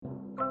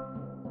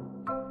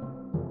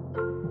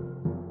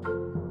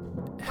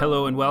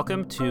Hello and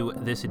welcome to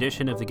this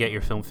edition of the Get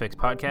Your Film Fix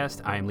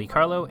podcast. I am Lee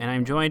Carlo, and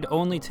I'm joined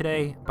only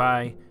today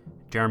by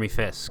Jeremy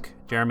Fisk.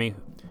 Jeremy,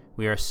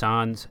 we are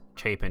sans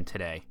Chapin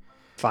today.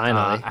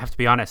 Finally. I have to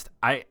be honest,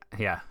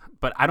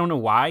 but I don't know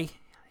why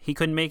he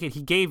couldn't make it.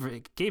 He gave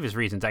his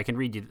reasons. I can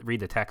read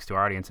the text to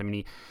our audience.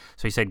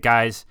 He said,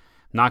 guys,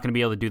 I'm not going to be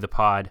able to do the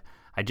pod.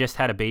 I just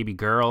had a baby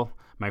girl,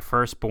 my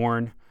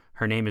firstborn.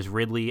 Her name is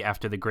Ridley,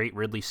 after the great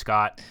Ridley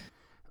Scott.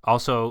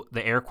 Also,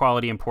 the air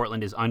quality in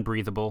Portland is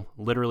unbreathable,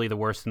 literally the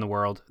worst in the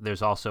world.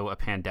 There's also a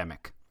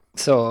pandemic.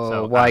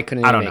 So why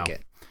couldn't he make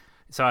it?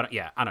 So,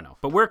 I don't know.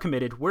 But we're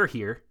committed. We're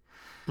here.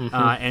 Mm-hmm.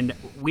 And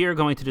we are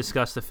going to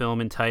discuss the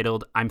film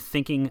entitled I'm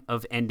Thinking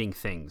of Ending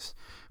Things,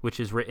 which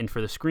is written for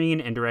the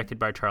screen and directed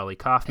by Charlie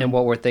Kauffman. And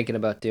what we're thinking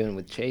about doing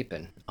with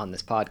Chapin on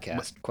this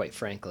podcast, quite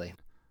frankly.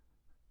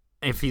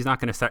 If he's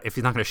not going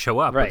to show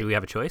up, right. Do we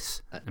have a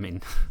choice?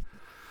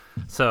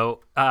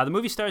 So the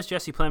movie stars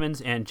Jesse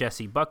Plemons and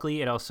Jessie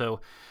Buckley. It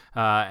also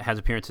has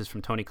appearances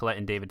from Toni Collette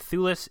and David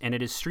Thewlis, and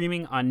it is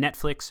streaming on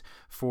Netflix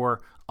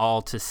for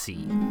all to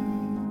see.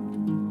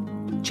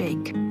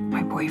 Jake,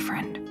 my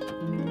boyfriend.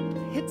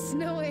 It's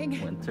snowing.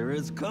 Winter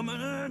is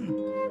coming in.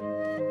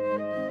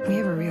 We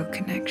have a real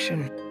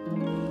connection,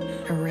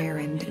 a rare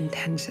and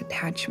intense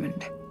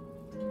attachment.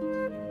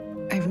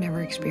 I've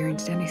never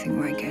experienced anything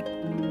like it.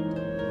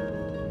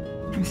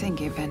 I'm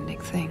thinking of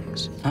ending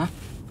things. Huh?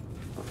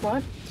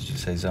 What? Did you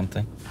say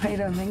something? I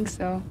don't think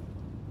so.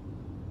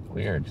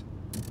 Weird.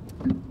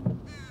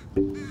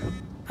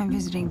 I'm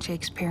visiting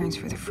Jake's parents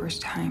for the first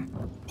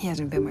time. He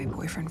hasn't been my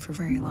boyfriend for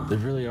very long. They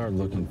really are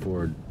looking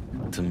forward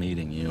to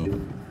meeting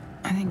you.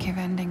 I think of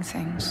ending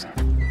things.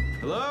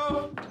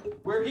 Hello?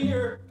 We're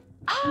here.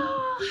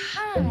 Oh,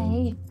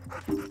 hi.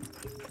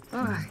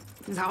 Oh,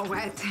 it's all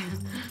wet.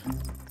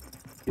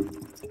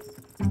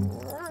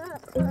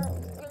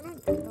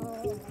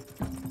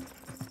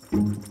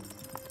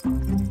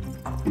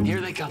 Here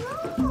they come.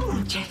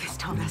 Jake has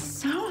told us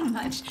so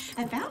much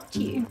about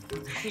you.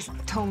 He's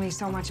told me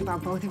so much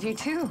about both of you,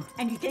 too.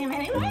 And you came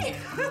anyway?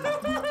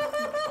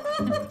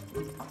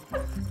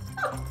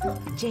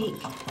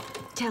 Jake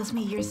tells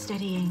me you're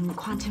studying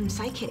quantum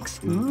psychics.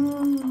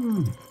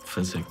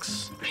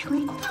 Physics.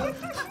 Really? But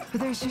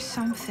there's just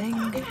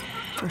something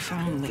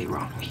profoundly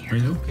wrong Are here.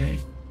 you okay?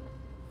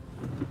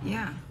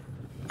 Yeah,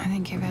 I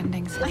think of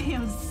ending I things.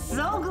 am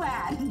so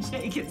glad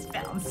Jake has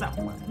found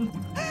someone.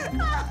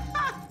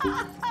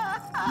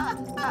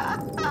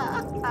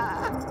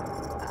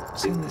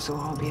 Soon this will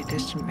all be a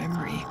distant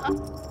memory.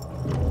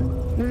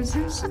 Who is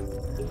this?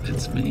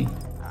 It's me.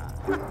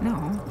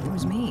 No, it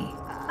was me.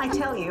 I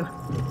tell you,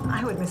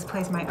 I would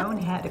misplace my own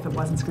head if it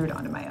wasn't screwed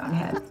onto my own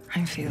head.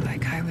 I feel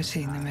like I was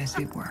seeing them as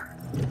they were,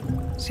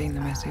 seeing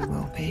them as they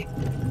will be,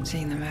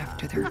 seeing them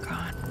after they're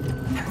gone.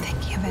 I'm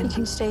thinking of You ending.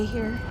 can stay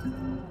here.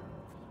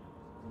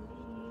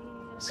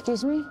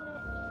 Excuse me?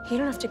 You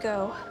don't have to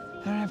go.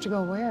 I don't have to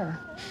go where?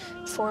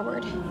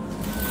 Forward.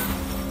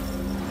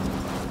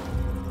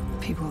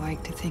 People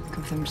like to think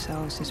of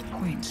themselves as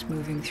points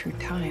moving through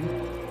time,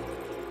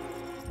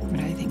 but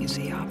I think it's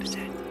the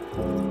opposite.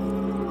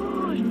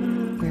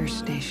 We're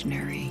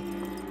stationary,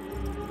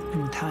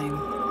 and time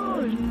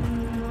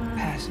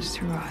passes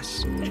through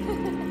us,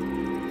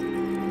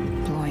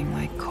 blowing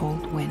like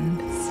cold wind.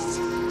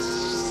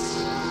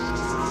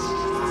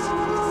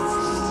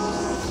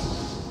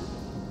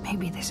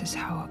 Maybe this is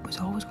how it was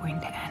always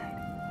going to end.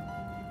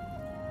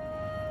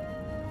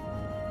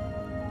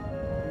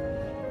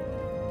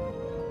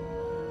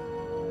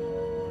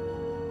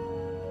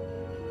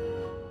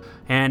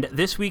 And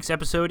this week's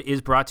episode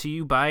is brought to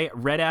you by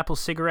Red Apple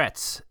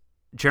Cigarettes.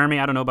 Jeremy,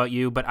 I don't know about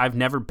you, but I've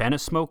never been a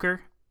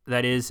smoker.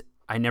 That is,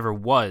 I never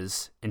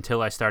was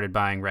until I started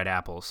buying Red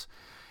Apples.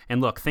 And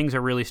look, things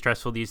are really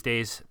stressful these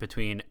days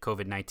between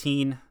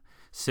COVID-19,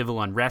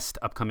 civil unrest,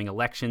 upcoming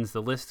elections,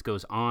 the list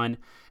goes on,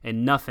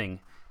 and nothing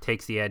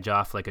takes the edge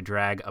off like a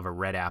drag of a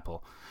Red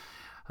Apple.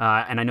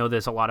 And I know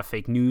there's a lot of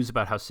fake news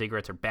about how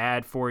cigarettes are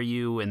bad for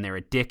you and they're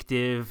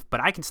addictive,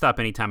 but I can stop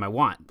anytime I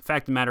want. The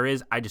fact of the matter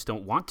is, I just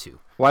don't want to.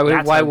 Why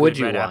would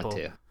you Red want Apple,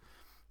 to?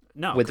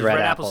 No, with because Red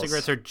Red Apple Apples.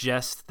 cigarettes are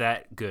just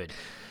that good.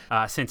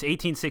 Since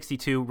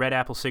 1862, Red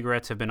Apple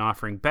cigarettes have been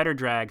offering better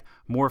drag,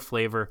 more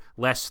flavor,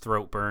 less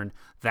throat burn.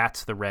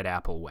 That's the Red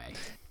Apple way.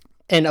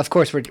 And of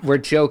course, we're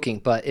joking,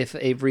 but if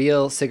a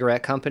real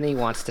cigarette company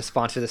wants to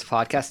sponsor this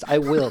podcast, I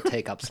will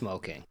take up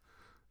smoking.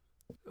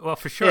 Well,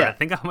 for sure. Yeah.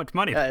 Think how much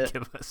money they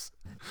give us.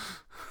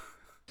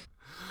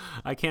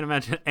 I can't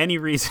imagine any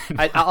reason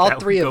All that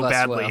three would of go us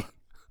badly. will.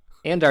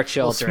 And our We'll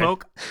children.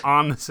 smoke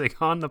on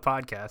the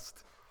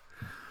podcast.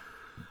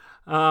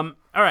 All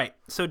right.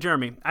 So,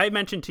 Jeremy, I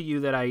mentioned to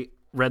you that I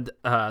read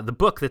the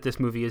book that this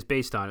movie is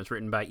based on. It's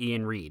written by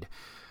Ian Reid.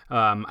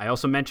 I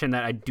also mentioned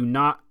that I do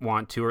not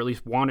want to, or at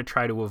least want to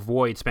try to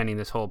avoid spending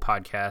this whole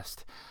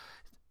podcast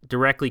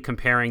directly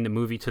comparing the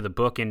movie to the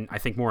book, and I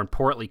think more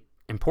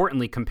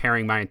importantly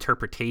comparing my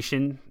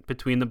interpretation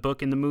between the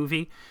book and the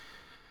movie.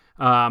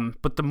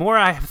 But the more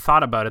I have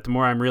thought about it, the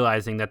more I'm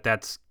realizing that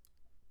that's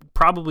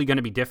probably going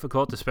to be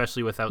difficult,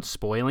 especially without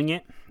spoiling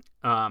it.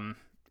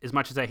 as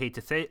much as I hate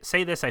to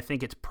say this, I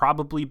think it's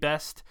probably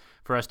best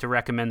for us to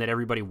recommend that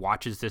everybody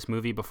watches this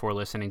movie before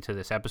listening to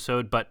this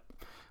episode. But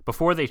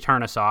before they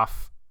turn us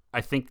off,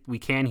 I think we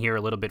can hear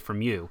a little bit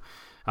from you.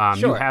 Sure.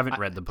 You haven't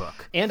read the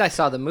book. And I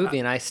saw the movie,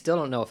 and I still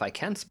don't know if I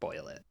can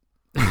spoil it.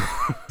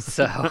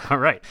 So all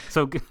right.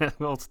 So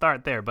we'll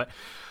start there. But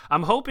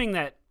I'm hoping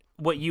that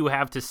what you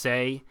have to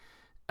say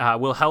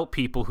will help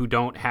people who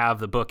don't have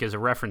the book as a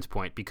reference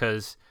point,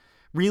 because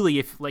really,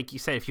 if, like you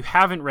said, if you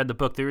haven't read the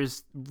book, there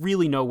is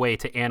really no way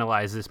to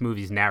analyze this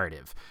movie's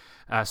narrative.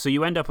 So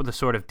you end up with a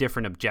sort of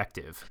different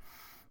objective.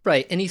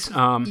 Right.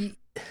 And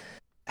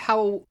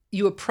how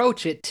you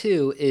approach it,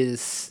 too,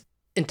 is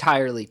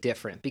entirely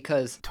different,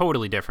 because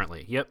totally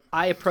differently. Yep.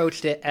 I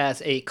approached it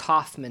as a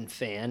Kauffman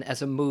fan,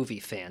 as a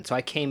movie fan. So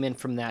I came in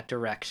from that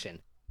direction.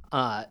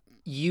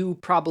 You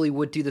probably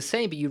would do the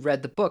same, but you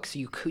read the book, so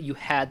you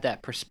had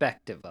that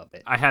perspective of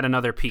it. I had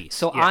another piece.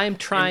 So yeah. I'm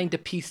trying to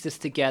piece this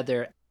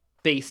together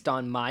based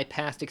on my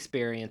past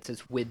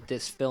experiences with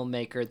this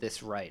filmmaker,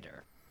 this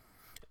writer.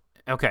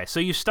 Okay, so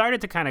you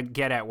started to kind of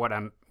get at what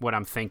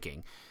I'm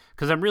thinking,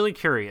 because I'm really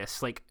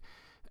curious. Like,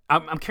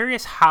 I'm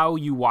curious how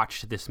you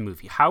watched this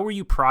movie. How were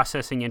you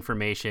processing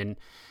information?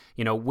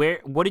 You know,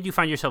 what did you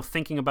find yourself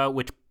thinking about?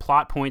 Which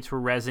plot points were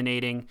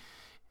resonating?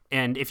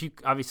 And if you,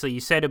 obviously you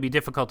said it'd be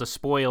difficult to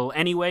spoil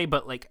anyway,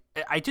 but like,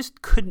 I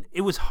just couldn't,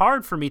 it was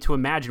hard for me to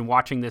imagine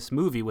watching this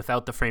movie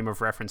without the frame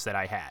of reference that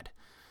I had.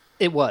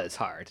 It was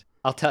hard.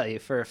 I'll tell you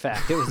for a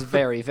fact. It was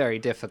very, very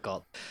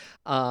difficult.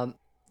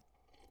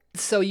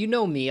 So you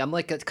know me, I'm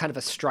like a kind of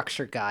a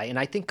structure guy, and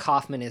I think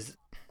Kauffman is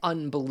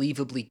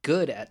unbelievably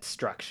good at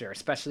structure,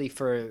 especially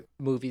for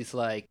movies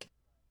like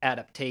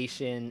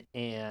Adaptation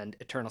and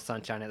Eternal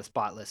Sunshine of the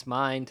Spotless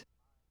Mind.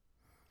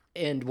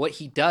 And what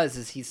he does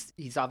is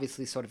he's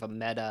obviously sort of a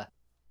meta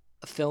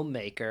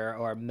filmmaker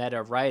or a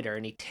meta writer,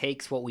 and he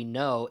takes what we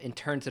know and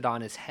turns it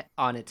on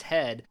its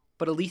head,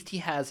 but at least he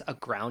has a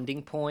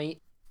grounding point,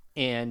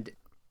 and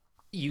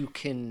you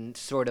can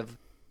sort of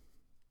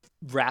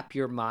wrap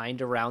your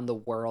mind around the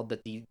world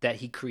that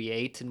he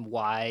creates and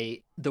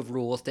why the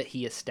rules that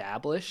he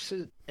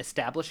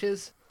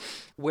establishes.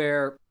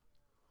 Where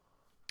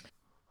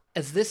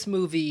as this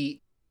movie,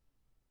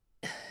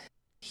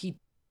 he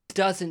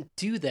doesn't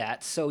do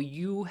that, so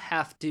you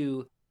have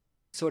to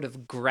sort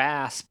of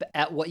grasp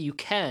at what you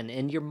can,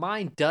 and your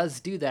mind does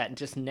do that and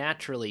just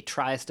naturally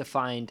tries to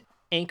find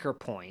anchor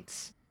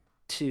points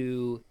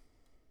to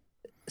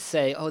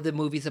say, oh, the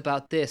movie's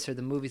about this or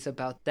the movie's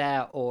about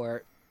that,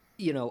 or,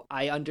 you know,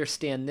 I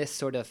understand this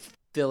sort of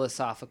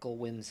philosophical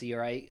whimsy,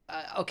 or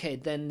okay,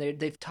 then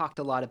they've talked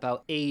a lot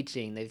about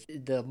aging.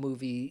 The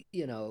movie,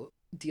 you know,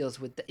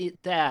 deals with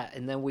that,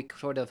 and then we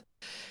sort of,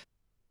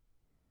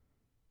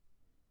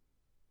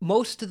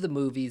 most of the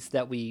movies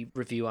that we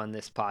review on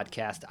this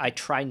podcast, I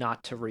try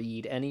not to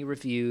read any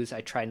reviews.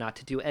 I try not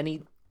to do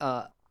any,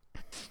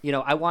 you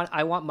know, I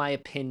want my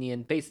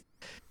opinion,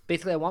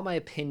 basically I want my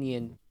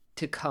opinion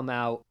to come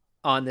out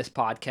on this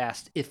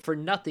podcast. If for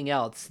nothing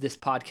else, this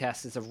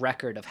podcast is a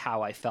record of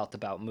how I felt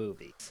about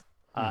movies.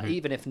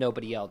 Even if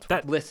nobody else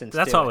listens to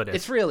it. That's all it is.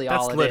 It's really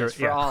that's all it is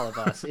for yeah. all of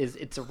us.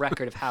 It's a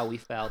record of how we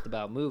felt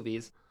about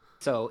movies.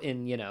 So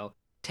in, you know,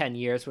 10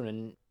 years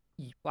when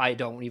I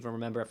don't even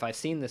remember if I've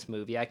seen this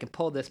movie, I can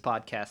pull this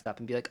podcast up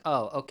and be like,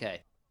 oh, okay,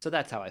 so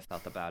that's how I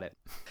felt about it.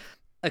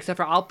 Except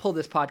for I'll pull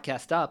this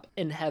podcast up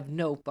and have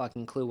no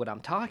fucking clue what I'm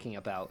talking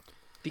about,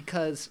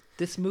 because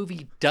this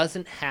movie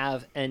doesn't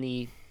have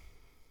any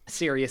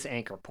serious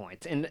anchor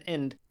points.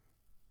 And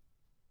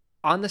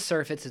on the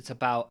surface, it's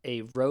about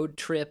a road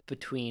trip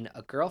between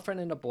a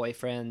girlfriend and a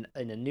boyfriend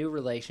in a new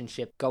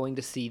relationship going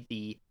to see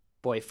the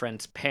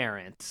boyfriend's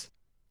parents.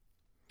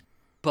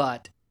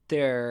 But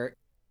there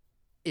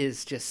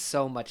is just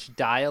so much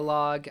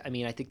dialogue. I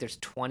mean, I think there's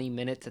 20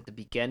 minutes at the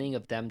beginning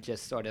of them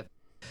just sort of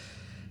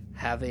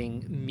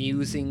having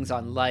musings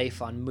on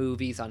life, on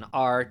movies, on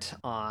art,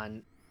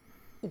 on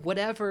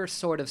whatever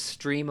sort of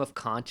stream of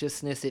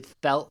consciousness it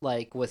felt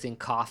like was in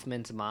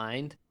Kauffman's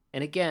mind.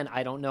 And again,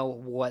 I don't know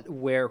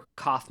where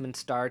Kauffman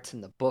starts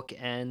and the book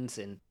ends,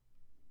 and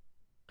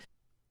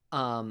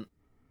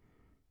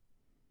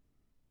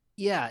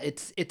yeah,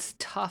 it's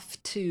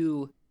tough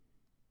to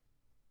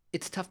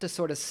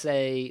sort of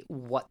say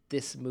what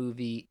this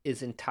movie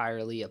is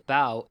entirely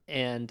about,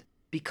 and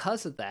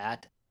because of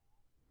that,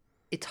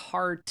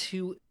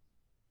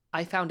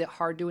 I found it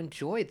hard to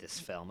enjoy this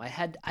film. I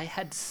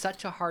had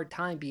such a hard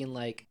time being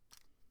like,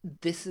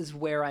 this is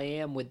where I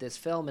am with this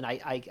film, and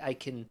I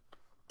can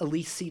at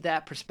least see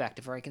that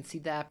perspective, or I can see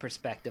that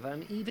perspective.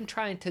 I'm even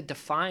trying to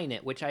define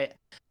it, which I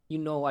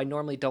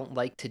normally don't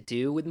like to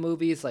do with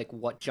movies. Like,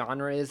 what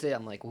genre is it?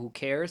 I'm like, well, who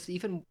cares?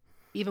 Even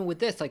with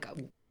this, like,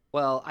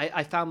 well,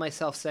 I found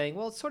myself saying,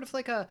 well, it's sort of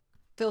like a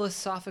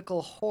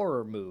philosophical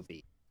horror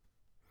movie.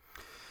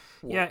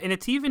 Yeah, and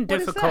it's even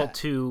difficult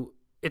to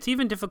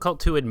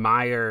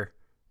admire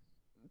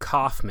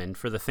Kauffman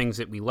for the things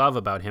that we love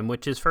about him,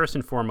 which is first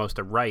and foremost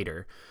a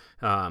writer.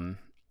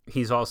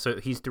 He's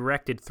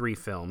directed 3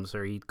 films,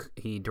 or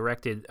he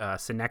directed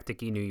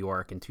Synecdoche, New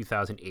York in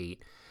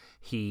 2008.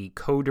 He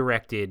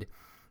co-directed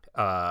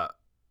a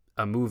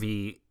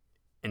movie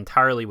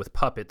entirely with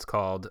puppets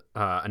called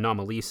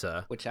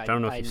Anomalisa, which I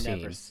don't know if I've you've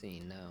never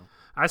seen. seen. No.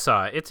 I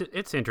saw it.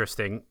 It's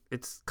interesting.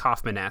 It's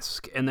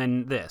Kaufman-esque. And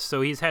then this.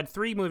 So he's had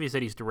 3 movies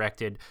that he's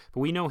directed,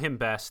 but we know him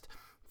best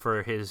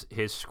for his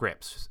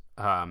scripts.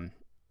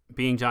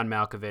 Being John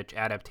Malkovich,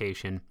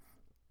 Adaptation,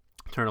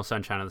 Eternal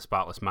Sunshine of the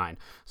Spotless Mind,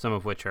 some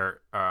of which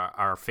are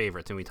our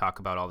favorites and we talk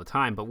about all the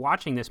time. But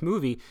watching this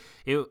movie,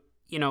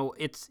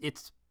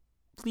 it's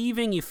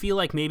leaving you feel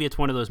like maybe it's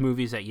one of those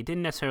movies that you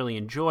didn't necessarily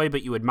enjoy,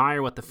 but you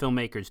admire what the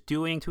filmmaker's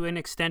doing to an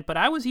extent. But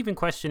I was even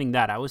questioning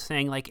that. I was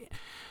saying, like,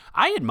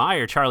 I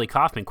admire Charlie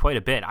Kauffman quite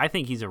a bit. I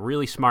think he's a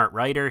really smart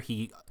writer.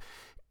 He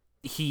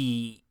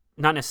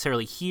not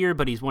necessarily here,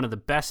 but he's one of the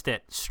best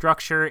at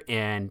structure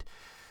and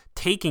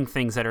taking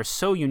things that are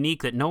so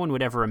unique that no one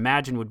would ever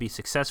imagine would be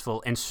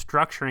successful and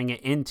structuring it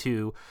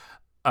into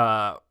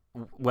a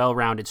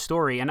well-rounded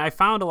story. And I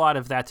found a lot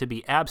of that to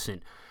be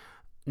absent.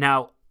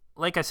 Now,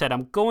 like I said,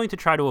 I'm going to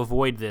try to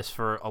avoid this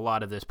for a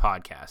lot of this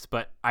podcast,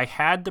 but I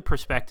had the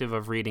perspective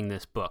of reading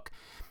this book.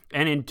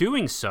 And in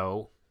doing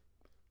so,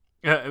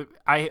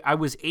 I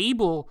was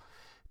able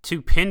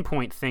to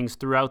pinpoint things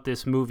throughout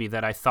this movie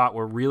that I thought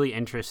were really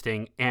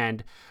interesting,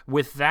 and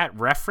with that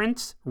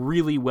reference,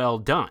 really well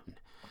done.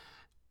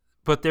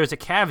 But there's a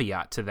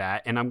caveat to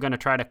that, and I'm going to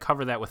try to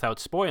cover that without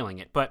spoiling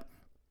it. But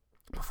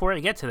before I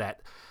get to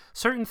that,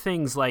 certain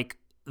things like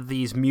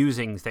these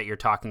musings that you're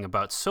talking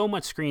about, so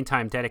much screen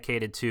time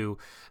dedicated to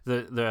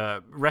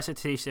the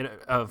recitation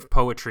of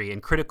poetry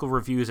and critical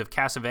reviews of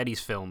Cassavetes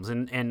films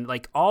and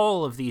like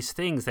all of these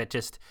things that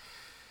just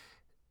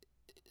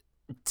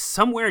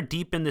somewhere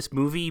deep in this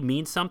movie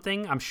means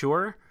something, I'm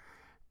sure.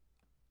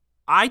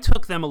 I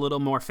took them a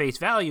little more face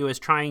value as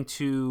trying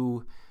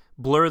to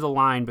blur the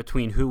line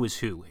between who was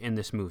who in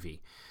this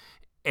movie.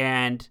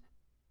 And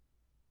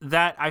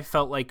that I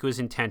felt like was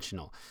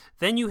intentional.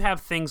 Then you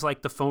have things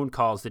like the phone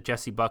calls that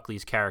Jessie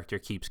Buckley's character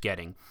keeps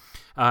getting.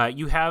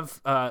 You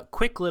have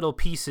quick little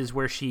pieces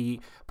where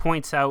she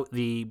points out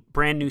the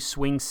brand new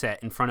swing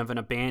set in front of an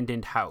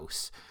abandoned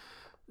house.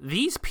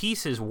 These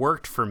pieces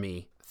worked for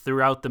me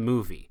throughout the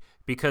movie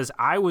because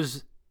I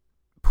was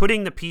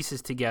putting the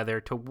pieces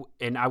together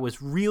and I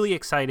was really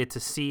excited to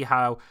see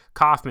how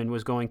Kauffman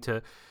was going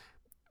to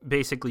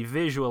basically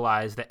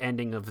visualize the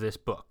ending of this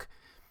book.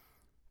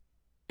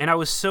 And I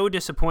was so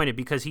disappointed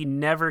because he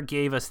never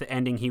gave us the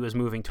ending he was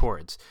moving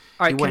towards.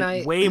 All right, he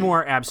went way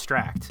more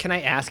abstract. Can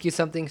I ask you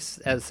something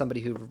as somebody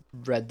who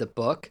read the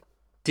book?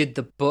 Did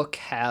the book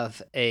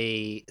have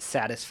a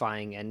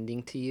satisfying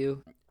ending to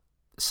you?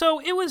 So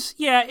it was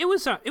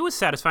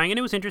satisfying and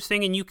it was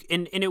interesting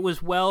and it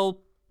was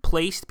well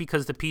placed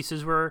because the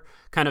pieces were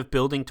kind of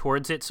building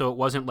towards it, so it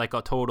wasn't like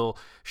a total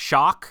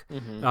shock.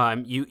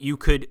 Mm-hmm. You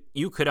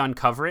could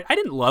uncover it. I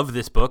didn't love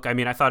this book. I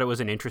mean, I thought it was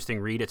an interesting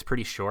read. It's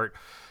pretty short.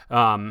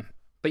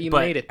 But you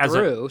made it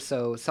through,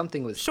 so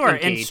something was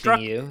engaging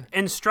you.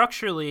 And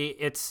structurally,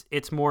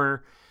 it's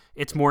more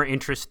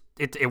interest.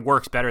 It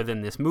works better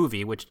than this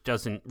movie, which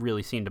doesn't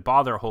really seem to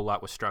bother a whole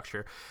lot with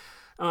structure.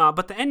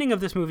 But the ending of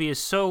this movie is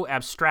so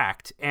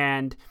abstract,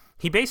 and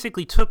he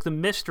basically took the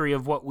mystery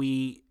of what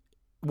we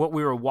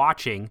were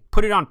watching,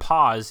 put it on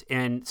pause,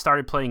 and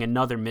started playing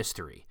another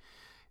mystery,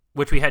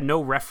 which we had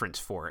no reference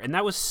for, and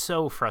that was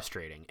so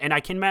frustrating. And I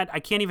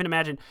can't even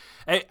imagine.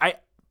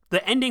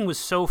 The ending was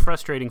so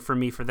frustrating for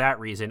me for that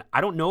reason. I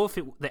don't know if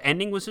the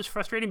ending was just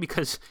frustrating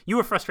because you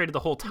were frustrated the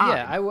whole time.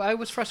 Yeah, I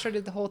was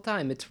frustrated the whole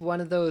time. It's one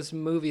of those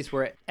movies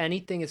where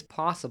anything is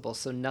possible,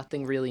 so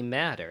nothing really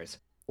matters.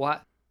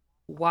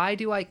 Why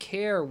do I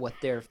care what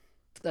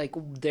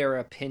their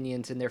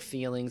opinions and their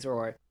feelings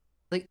or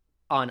like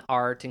on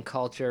art and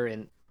culture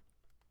and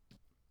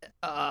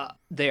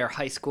their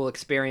high school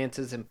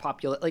experiences and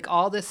popular, like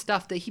all this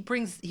stuff that he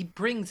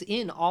brings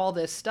in all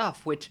this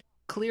stuff, which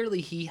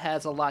clearly he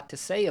has a lot to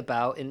say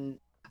about and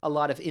a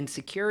lot of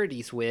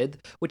insecurities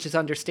with, which is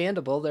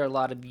understandable. There are a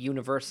lot of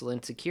universal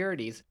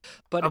insecurities,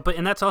 but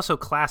that's also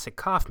classic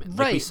Kauffman.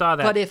 Right, like we saw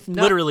that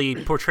literally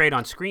portrayed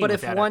on screen. But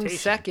with if adaptation. 1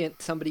 second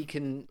somebody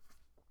can,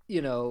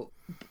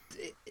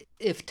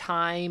 if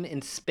time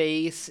and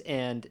space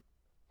and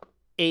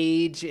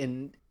age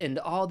and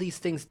all these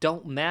things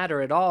don't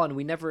matter at all, and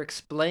we never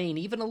explain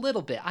even a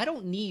little bit. I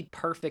don't need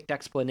perfect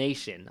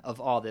explanation of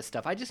all this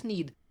stuff. I just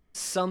need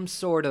some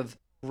sort of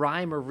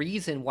rhyme or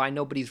reason why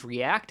nobody's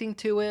reacting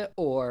to it,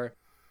 or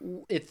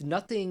if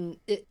nothing,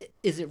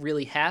 is it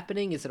really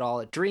happening? Is it all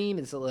a dream?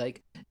 Is it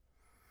like,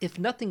 if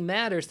nothing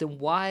matters, then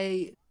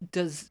why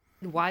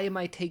am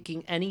I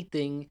taking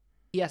anything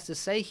he has to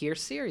say here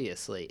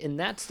seriously? And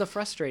that's the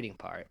frustrating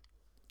part.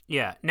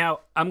 Yeah.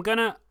 Now I'm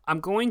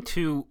going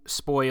to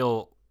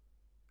spoil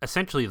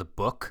essentially the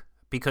book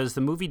because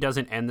the movie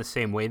doesn't end the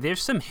same way.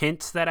 There's some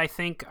hints that I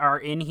think are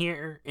in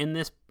here in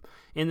this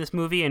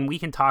movie, and we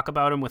can talk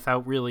about them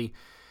without really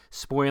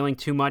spoiling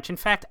too much. In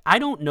fact, I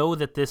don't know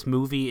that this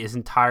movie is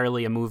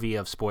entirely a movie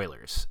of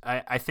spoilers.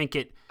 I think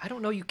it... I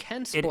don't know you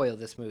can spoil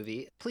this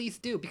movie. Please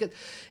do.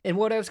 And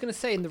what I was going to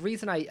say, and the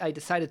reason I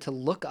decided to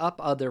look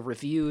up other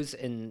reviews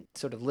and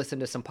sort of listen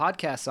to some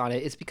podcasts on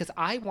it is because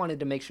I wanted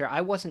to make sure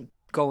I wasn't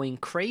going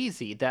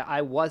crazy, that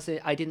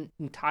I didn't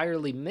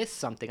entirely miss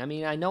something. I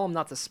mean, I know I'm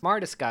not the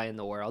smartest guy in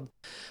the world,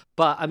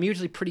 but I'm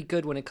usually pretty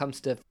good when it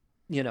comes to,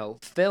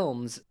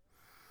 films.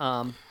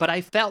 But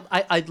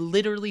I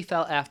literally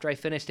felt after I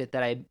finished it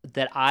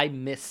that I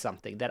missed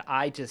something, that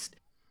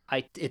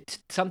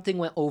something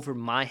went over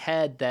my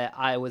head that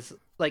I was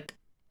like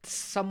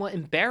somewhat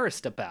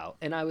embarrassed about.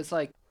 And I was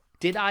like,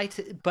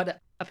 but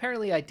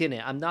apparently I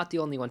didn't. I'm not the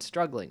only one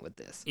struggling with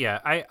this. Yeah,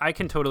 I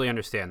can totally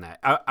understand that.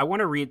 I want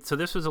to read. So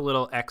this was a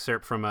little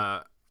excerpt from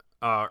a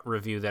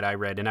review that I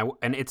read,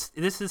 and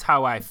this is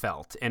how I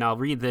felt. And I'll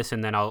read this,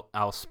 and then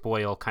I'll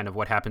spoil kind of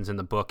what happens in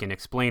the book and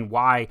explain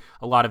why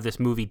a lot of this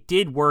movie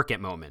did work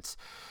at moments.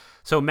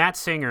 So Matt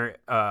Singer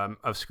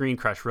of Screen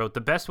Crush wrote,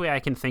 "The best way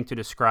I can think to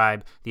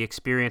describe the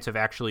experience of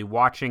actually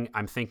watching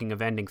I'm Thinking of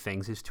Ending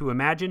Things is to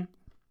imagine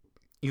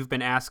you've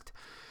been asked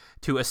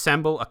to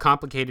assemble a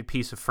complicated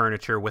piece of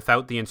furniture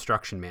without the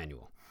instruction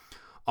manual.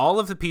 All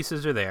of the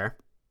pieces are there,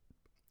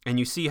 and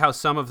you see how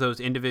some of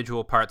those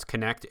individual parts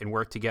connect and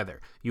work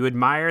together. You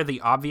admire the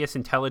obvious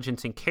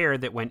intelligence and care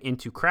that went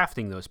into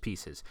crafting those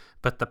pieces,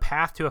 but the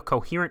path to a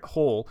coherent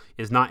whole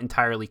is not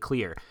entirely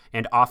clear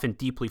and often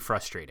deeply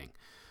frustrating."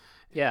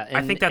 Yeah,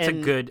 I think that's a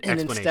good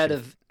explanation. And instead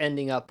of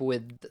ending up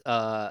with,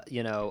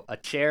 a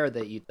chair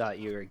that you thought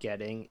you were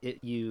getting,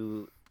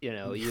 you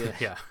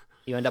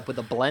end up with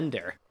a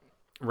blender.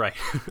 Right.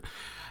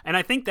 And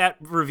I think that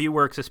review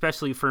works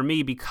especially for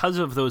me because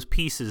of those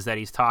pieces that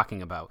he's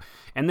talking about.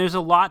 And there's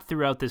a lot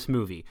throughout this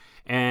movie.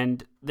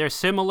 And they're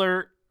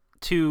similar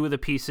to the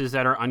pieces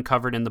that are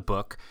uncovered in the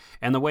book.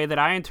 And the way that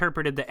I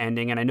interpreted the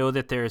ending, and I know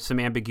that there's some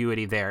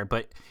ambiguity there,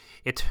 but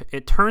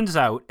it turns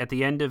out at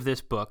the end of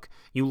this book,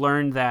 you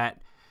learn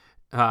that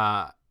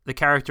the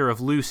character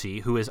of Lucy,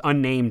 who is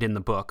unnamed in the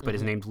book, but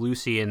is named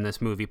Lucy in this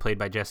movie, played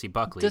by Jessie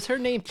Buckley. Does her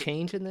name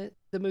change in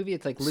the movie?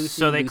 It's like Lucy.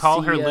 So they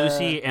call her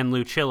Lucy and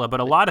Lucilla, but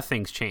a lot of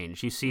things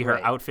change. You see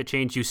her outfit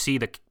change. You see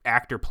the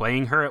actor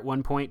playing her at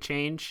one point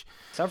change.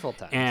 Several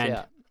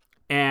times,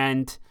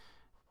 And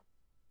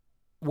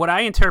what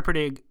I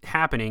interpreted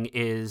happening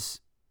is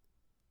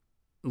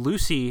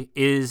Lucy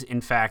is,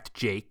 in fact,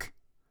 Jake,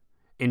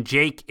 and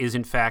Jake is,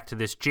 in fact,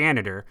 this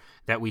janitor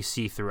that we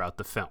see throughout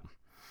the film.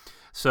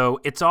 So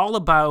it's all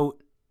about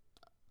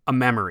a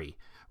memory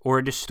or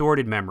a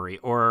distorted memory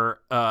or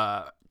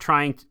a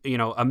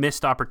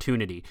missed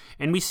opportunity.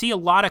 And we see a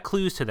lot of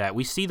clues to that.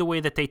 We see the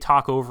way that they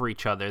talk over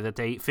each other, that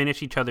they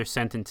finish each other's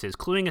sentences,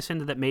 cluing us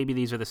into that maybe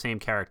these are the same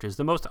characters.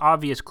 The most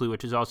obvious clue,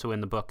 which is also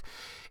in the book,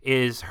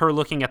 is her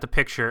looking at the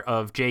picture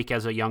of Jake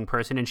as a young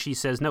person, and she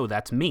says, "No,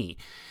 that's me."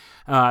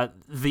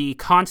 The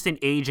constant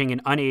aging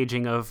and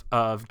unaging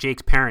of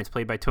Jake's parents,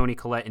 played by Toni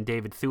Collette and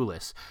David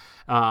Thewlis.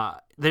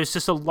 There's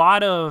just a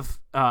lot of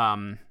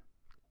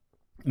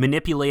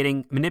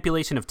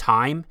manipulation of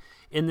time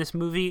in this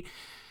movie.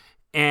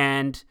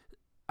 And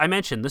I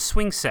mentioned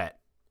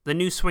the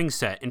new swing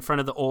set in front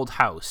of the old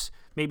house,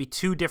 maybe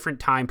two different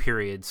time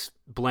periods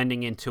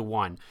blending into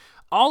one.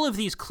 All of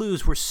these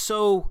clues were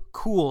so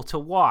cool to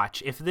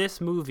watch if this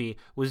movie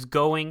was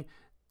going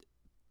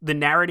the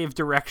narrative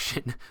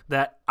direction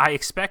that I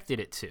expected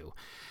it to.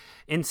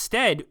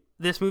 Instead,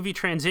 this movie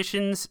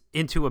transitions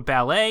into a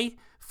ballet,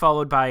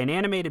 followed by an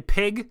animated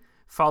pig,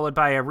 followed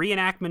by a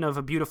reenactment of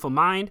A Beautiful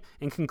Mind,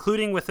 and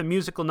concluding with a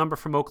musical number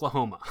from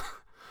Oklahoma.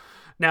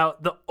 Now,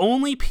 the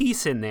only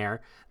piece in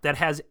there that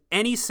has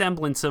any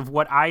semblance of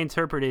what I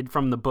interpreted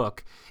from the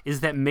book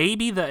is that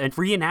maybe the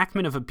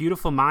reenactment of A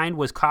Beautiful Mind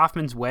was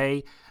Kauffman's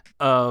way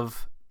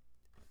of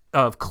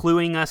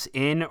cluing us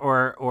in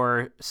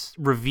or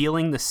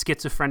revealing the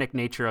schizophrenic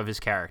nature of his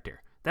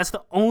character. That's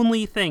the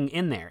only thing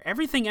in there.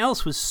 Everything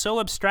else was so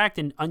abstract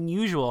and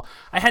unusual.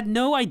 I had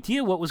no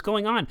idea what was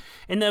going on.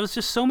 And there was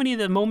just so many of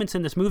the moments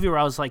in this movie where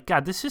I was like,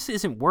 God, this just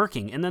isn't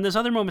working. And then there's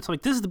other moments I'm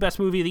like, this is the best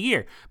movie of the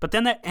year. But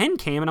then that end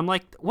came and I'm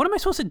like, what am I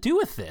supposed to do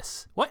with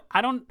this? What?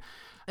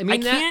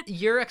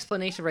 Your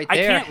explanation right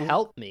there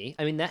helped me.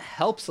 I mean, that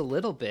helps a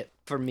little bit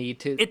for me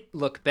to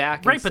look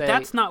back and say... Right, but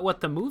that's not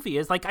what the movie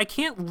is. Like, I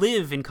can't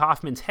live in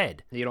Kaufman's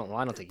head. I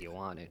don't think you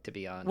want to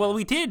be honest. Well,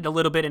 we did a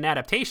little bit in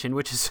Adaptation,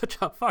 which is such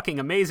a fucking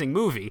amazing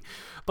movie.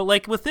 But,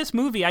 like, with this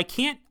movie, I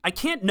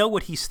can't know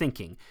what he's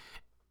thinking.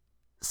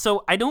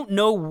 So I don't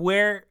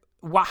know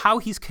how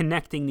he's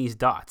connecting these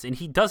dots, and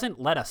he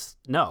doesn't let us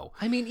know.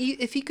 I mean,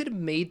 if he could have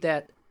made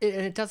that...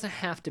 And it doesn't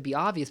have to be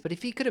obvious, but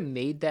if he could have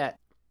made that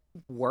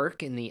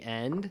work in the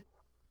end,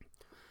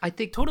 I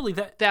think totally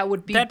that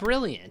would be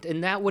brilliant,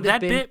 and that would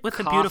have been bit with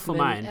A Beautiful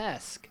Mind.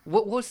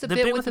 What was the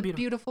bit with A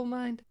Beautiful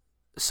Mind?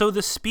 So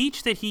the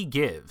speech that he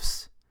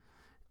gives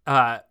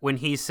when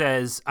he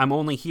says, "I'm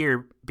only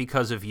here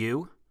because of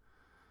you,"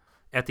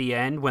 at the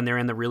end when they're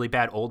in the really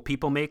bad old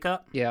people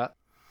makeup. Yeah.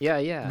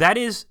 That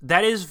is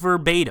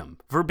verbatim,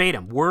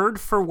 word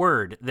for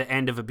word, the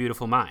end of A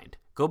Beautiful Mind.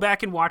 Go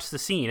back and watch the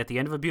scene at the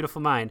end of A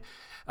Beautiful Mind.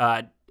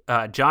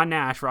 John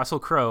Nash, Russell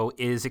Crowe,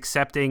 is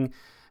accepting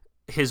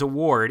his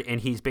award,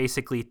 and he's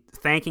basically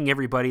thanking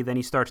everybody. Then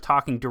he starts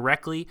talking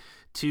directly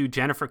to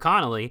Jennifer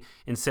Connelly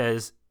and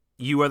says,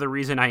 "You are the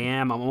reason I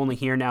am. I'm only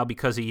here now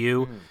because of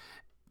you." Mm-hmm.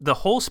 The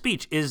whole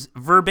speech is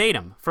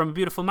verbatim from A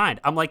Beautiful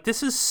Mind. I'm like,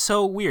 this is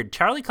so weird.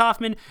 Charlie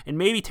Kauffman and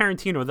maybe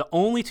Tarantino are the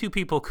only two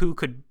people who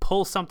could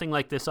pull something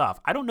like this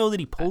off. I don't know that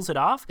he pulls it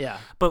off. Yeah.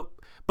 But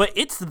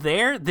it's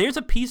there. There's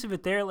a piece of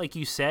it there, like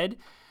you said,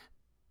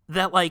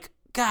 that like,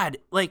 God,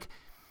 like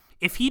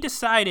if he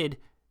decided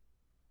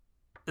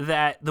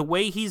that the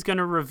way he's going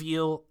to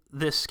reveal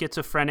this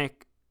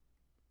schizophrenic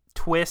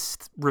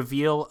twist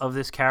reveal of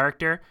this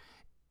character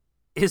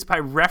is by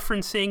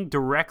referencing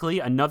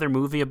directly another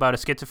movie about a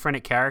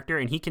schizophrenic character,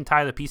 and he can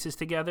tie the pieces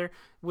together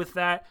with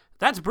that,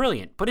 that's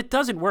brilliant. But it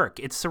doesn't work.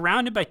 It's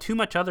surrounded by too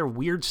much other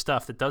weird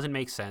stuff that doesn't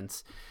make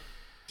sense.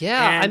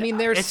 Yeah, and I mean,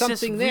 there's it's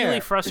something just there.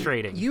 really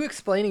frustrating. You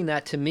explaining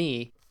that to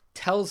me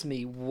tells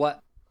me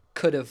what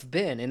could have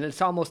been, and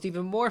it's almost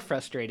even more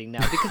frustrating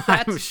now because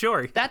that's I'm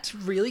sure. That's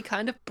really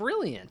kind of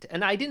brilliant.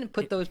 And I didn't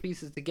put those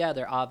pieces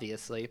together,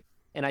 obviously,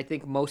 and I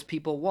think most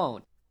people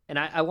won't. And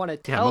I want to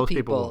tell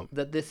people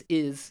that this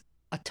is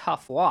a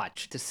tough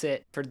watch to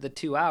sit for the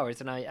 2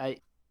 hours, and I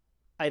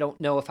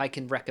don't know if I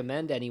can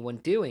recommend anyone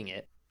doing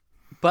it.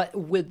 But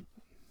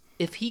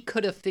if he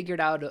could have figured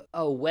out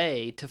a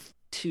way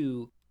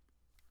to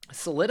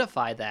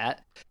solidify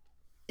that,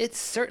 it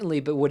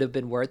certainly would have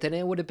been worth it, and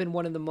it would have been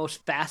one of the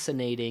most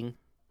fascinating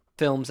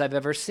films I've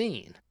ever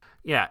seen.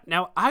 Yeah.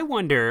 Now, I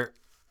wonder,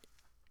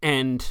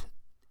 and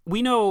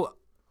we know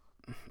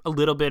a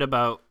little bit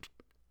about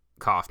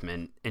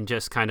Kauffman, and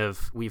just kind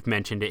of, we've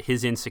mentioned it,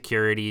 his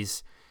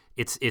insecurities.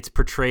 It's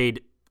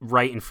portrayed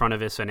right in front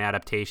of us in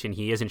adaptation.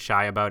 He isn't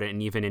shy about it,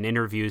 and even in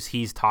interviews,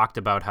 he's talked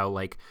about how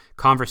like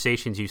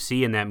conversations you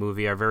see in that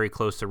movie are very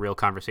close to real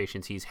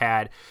conversations he's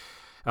had.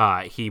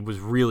 He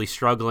was really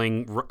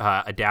struggling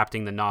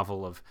adapting the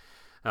novel of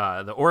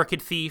The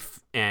Orchid Thief,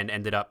 and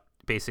ended up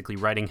basically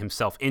writing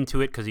himself into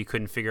it because he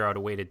couldn't figure out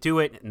a way to do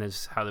it, and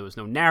there's how there was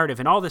no narrative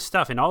and all this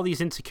stuff and all these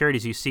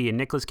insecurities you see, and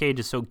Nicolas Cage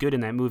is so good in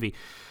that movie.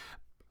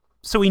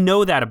 So we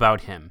know that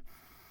about him.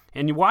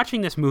 And you're watching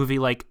this movie,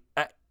 like,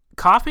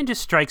 Kauffman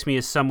just strikes me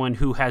as someone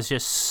who has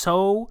just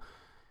so,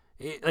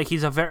 like,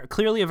 he's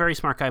clearly a very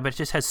smart guy, but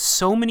just has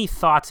so many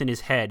thoughts in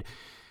his head.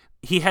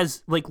 He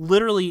has, like,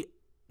 literally,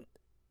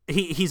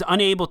 he's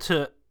unable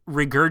to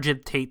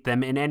regurgitate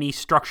them in any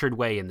structured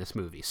way in this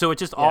movie. So it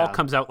just all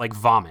comes out like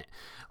vomit.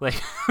 Like,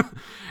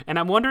 and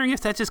I'm wondering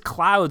if that just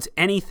clouds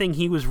anything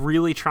he was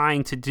really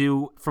trying to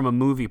do from a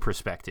movie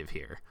perspective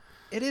here.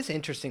 It is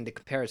interesting to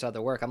compare his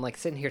other work. I'm like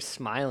sitting here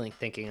smiling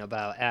thinking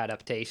about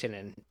adaptation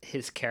and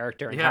his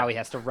character and how he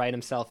has to write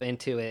himself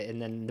into it, and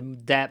then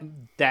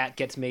that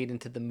gets made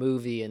into the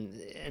movie,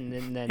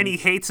 and he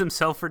hates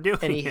himself for doing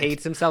it. And he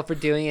hates himself for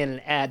doing it,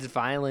 and adds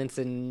violence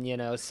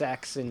and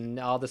sex and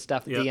all the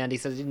stuff at the end. He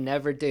says he'd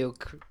never do.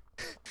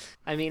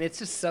 I mean, it's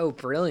just so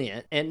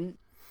brilliant,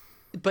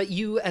 but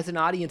you as an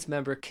audience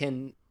member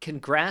can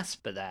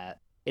grasp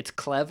that. It's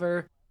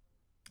clever.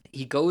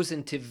 He goes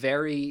into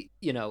very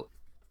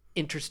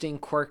interesting,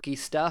 quirky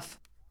stuff,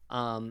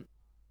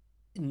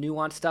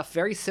 nuanced stuff,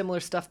 very similar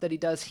stuff that he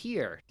does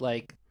here,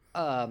 like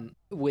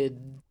with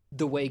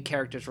the way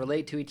characters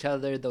relate to each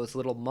other, those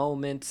little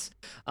moments,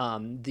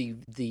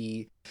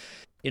 the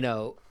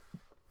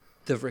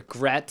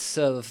regrets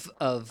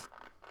of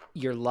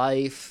your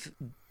life,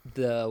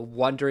 the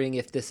wondering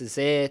if this is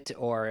it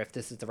or if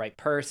this is the right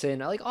person,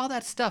 like all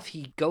that stuff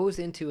he goes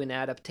into in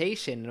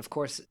adaptation, and of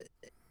course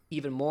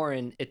even more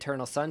in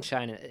Eternal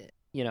Sunshine,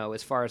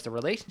 as far as the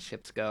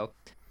relationships go.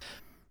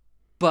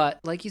 But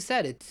like you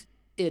said,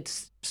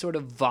 it's sort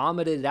of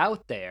vomited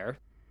out there,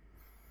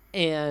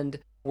 and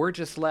we're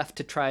just left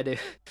to try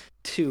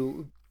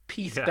to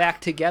piece back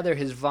together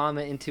his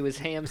vomit into his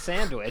ham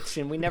sandwich,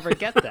 and we never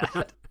get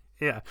that.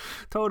 Yeah,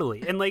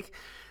 totally. And like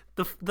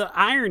the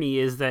irony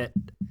is that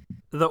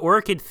The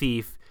Orchid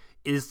Thief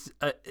is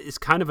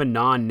kind of a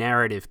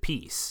non-narrative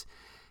piece,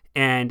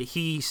 and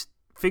he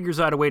figures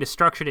out a way to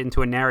structure it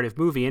into a narrative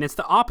movie, and it's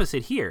the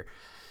opposite here.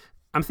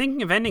 I'm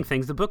thinking of Ending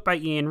Things. The book by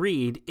Ian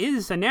Reid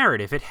is a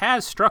narrative. It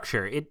has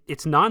structure.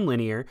 It's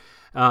nonlinear.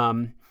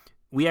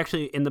 We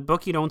actually, in the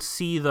book, you don't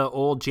see the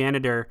old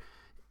janitor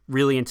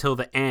really until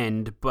the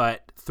end,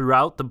 but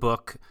throughout the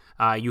book,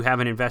 you have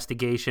an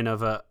investigation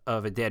of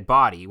a dead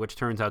body, which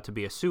turns out to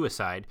be a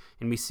suicide,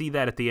 and we see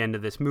that at the end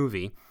of this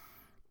movie.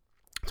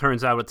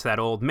 Turns out it's that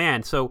old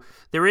man. So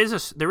there is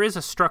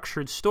a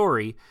structured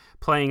story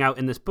playing out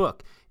in this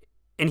book,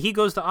 and he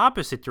goes the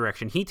opposite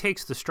direction. He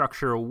takes the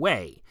structure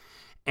away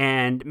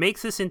and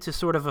makes this into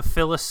sort of a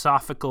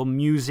philosophical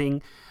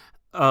musing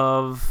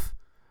of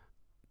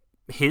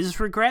his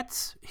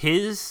regrets,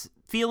 his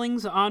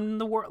feelings on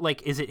the world.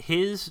 Like, is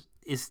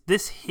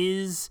this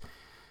his,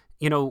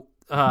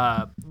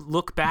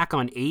 look back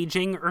on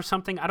aging or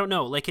something? I don't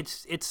know. Like,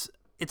 it's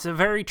a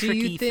very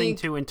tricky thing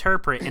to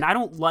interpret, and I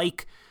don't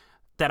like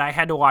that I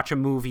had to watch a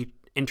movie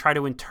and try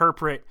to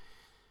interpret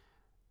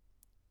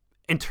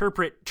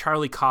interpret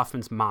Charlie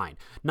Kaufman's mind,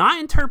 not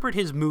interpret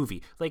his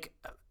movie. Like,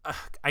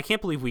 I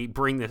can't believe we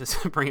bring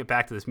it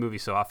back to this movie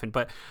so often,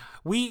 but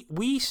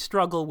we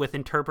struggle with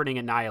interpreting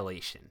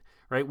Annihilation,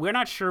 right? We're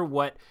not sure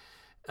what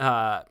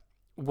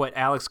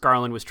Alex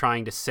Garland was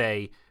trying to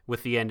say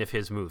with the end of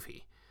his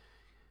movie.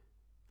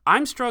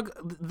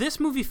 This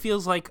movie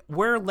feels like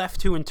we're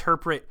left to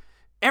interpret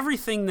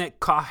everything that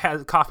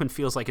Kaufman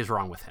feels like is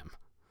wrong with him.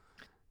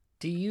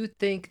 Do you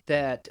think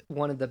that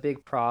one of the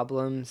big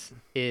problems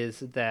is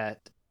that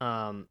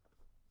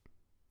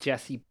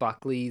Jessie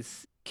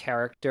Buckley's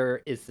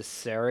character is the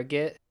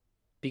surrogate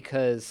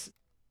because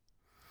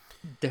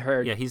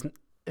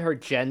her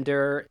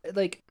gender,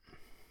 like,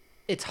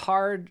 it's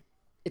hard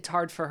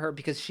for her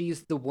because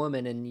she's the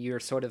woman and you're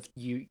sort of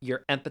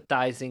you're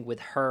empathizing with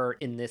her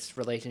in this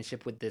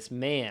relationship with this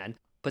man,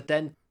 but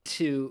then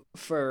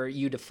for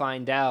you to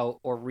find out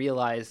or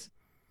realize,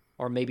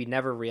 or maybe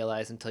never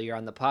realize until you're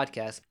on the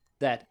podcast,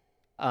 that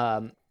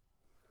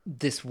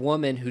this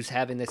woman who's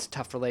having this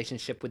tough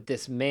relationship with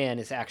this man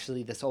is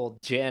actually this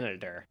old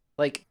janitor.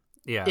 Like,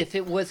 if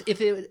it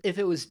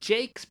was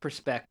Jake's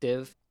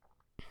perspective,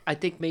 I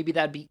think maybe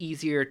that'd be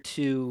easier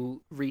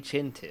to reach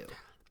into.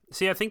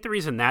 See, I think the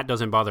reason that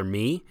doesn't bother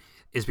me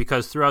is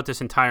because throughout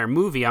this entire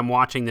movie, I'm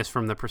watching this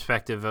from the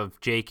perspective of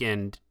Jake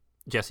and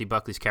Jessie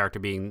Buckley's character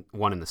being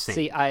one and the same.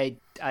 See, I'm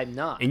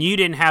not. And you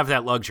didn't have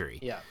that luxury.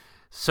 Yeah.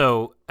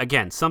 So,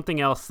 again,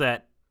 something else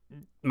that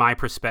my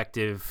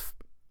perspective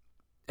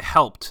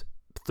helped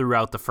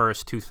throughout the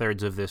first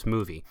 2/3 of this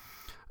movie.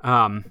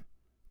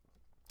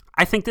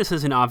 I think this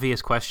is an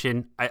obvious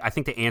question. I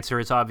think the answer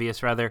is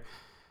obvious, rather.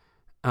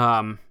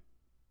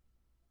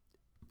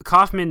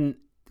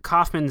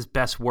 Kaufman's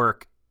best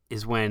work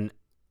is when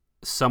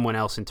someone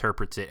else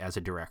interprets it as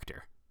a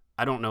director.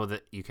 I don't know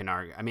that you can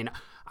argue. I mean,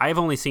 I've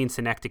only seen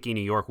Synecdoche,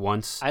 New York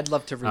once. I'd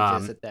love to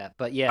revisit that,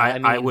 but yeah,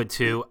 I would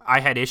too. I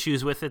had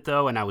issues with it,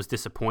 though, and I was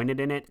disappointed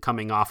in it,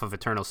 coming off of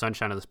Eternal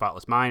Sunshine of the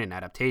Spotless Mind and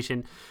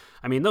Adaptation.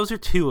 I mean, those are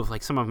two of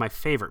like some of my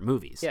favorite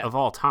movies of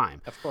all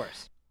time. Of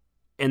course.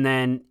 And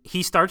then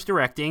he starts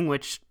directing,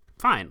 which,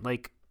 fine.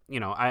 Like, you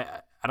know,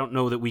 I don't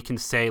know that we can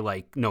say,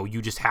 like, no,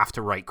 you just have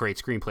to write great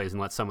screenplays and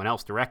let someone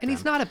else direct them. And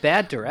he's not a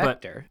bad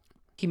director.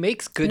 He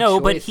makes good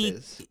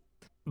choices.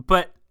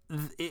 But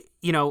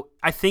you know,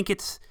 I think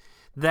it's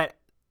that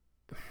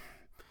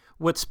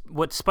what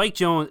Spike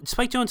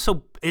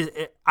Jonze.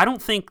 I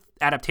don't think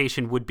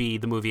Adaptation would be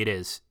the movie it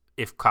is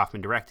if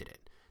Kaufman directed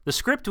it. The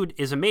script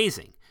is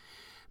amazing,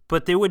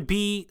 but there would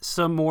be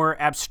some more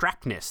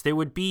abstractness. There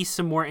would be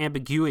some more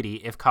ambiguity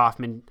if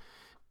Kaufman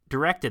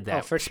directed that.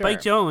 Oh, for sure.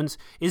 Spike Jonze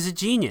is a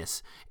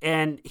genius,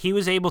 and he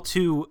was able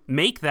to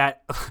make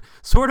that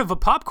sort of a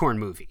popcorn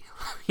movie,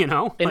 you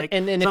know? And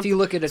if you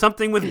look at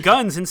something with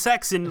guns and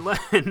sex and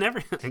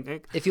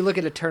everything. If you look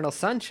at Eternal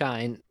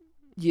Sunshine,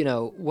 you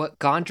know, what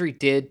Gondry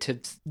did to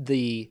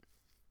the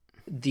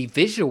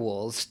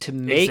visuals to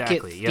make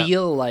it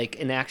feel like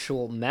an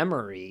actual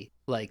memory,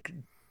 like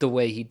the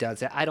way he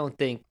does it, I don't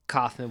think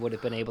Kaufman would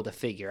have been able to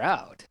figure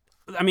out.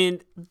 I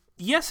mean,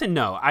 yes and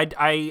no.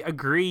 I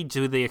agree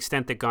to the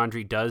extent that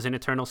Gondry does in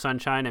Eternal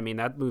Sunshine. I mean,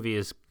 that movie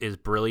is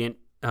brilliant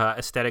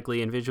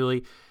aesthetically and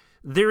visually.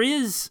 There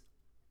is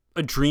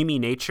a dreamy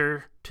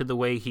nature to the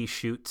way he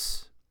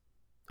shoots.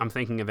 I'm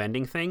thinking of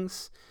Ending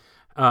Things.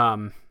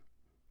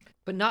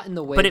 But not in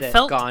the way that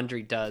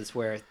Gondry does,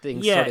 where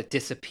things sort of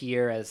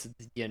disappear as,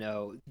 you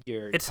know,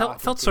 It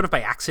felt sort of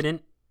by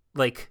accident.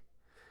 Like,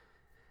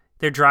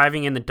 they're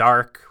driving in the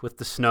dark with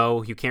the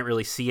snow. You can't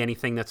really see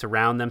anything that's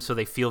around them, so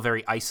they feel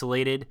very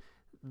isolated.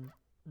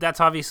 That's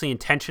obviously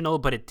intentional,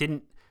 but it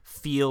didn't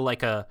feel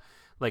like a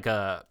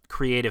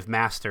creative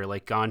master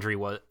like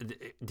Gondry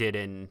did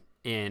in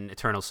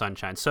Eternal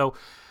Sunshine. So,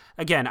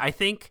 again, I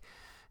think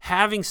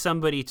having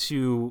somebody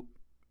to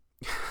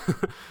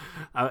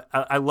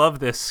I love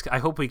this. I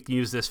hope we can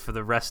use this for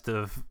the rest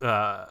of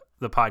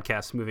the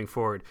podcast moving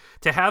forward.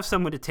 To have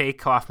someone to take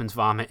Kaufman's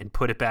vomit and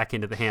put it back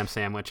into the ham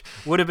sandwich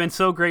would have been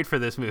so great for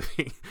this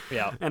movie.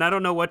 Yeah. And I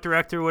don't know what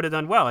director would have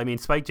done well. I mean,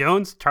 Spike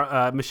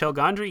Jonze, Michel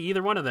Gondry,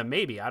 either one of them,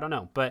 maybe. I don't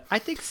know. But I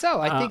think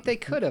so. I think they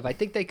could have. I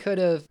think they could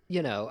have,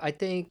 you know, I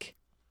think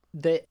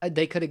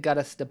they could have got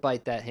us to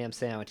bite that ham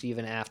sandwich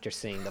even after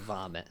seeing the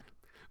vomit.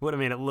 Would have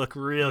made it look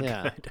real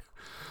good.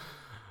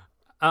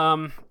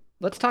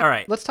 Let's talk. All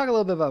right. Let's talk a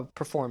little bit about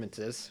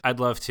performances. I'd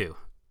love to,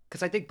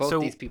 because I think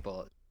both these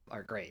people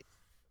are great.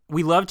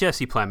 We love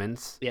Jesse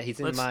Plemons. Yeah,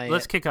 he's in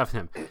Let's kick off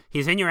him.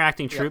 He's in your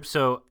acting troupe.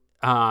 So,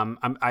 I'm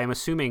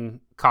assuming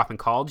Kaufman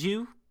called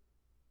you.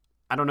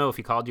 I don't know if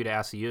he called you to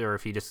ask you, or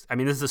if he just. I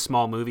mean, this is a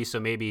small movie, so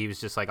maybe he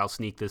was just like, "I'll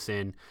sneak this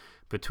in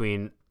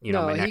between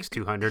my next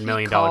 $200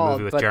 million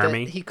movie with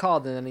Jeremy." He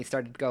called, and then he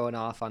started going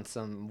off on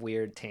some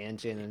weird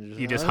tangent, and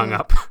you just hung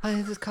up.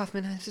 This is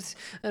Kaufman.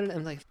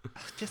 I'm like,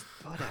 just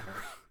whatever.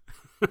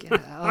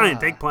 Fine,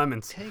 take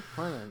Plemons. Take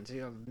Plemons.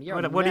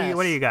 What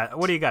do you got?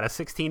 What do you got? A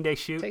 16-day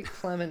shoot? Take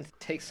Plemons.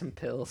 Take some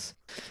pills.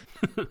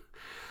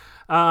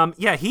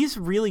 Yeah, he's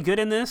really good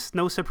in this.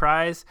 No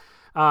surprise.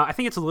 I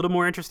think it's a little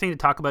more interesting to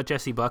talk about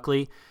Jessie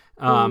Buckley.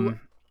 I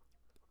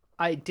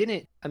I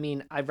didn't. I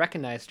mean, I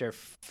recognized her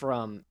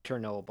from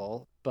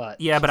Chernobyl,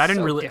 but Yeah, but I she's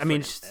didn't so really. I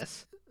mean, different in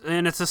this.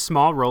 and it's a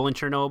small role in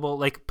Chernobyl.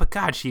 Like, but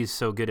God, she's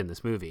so good in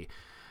this movie.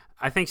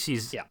 I think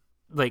she's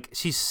like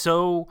she's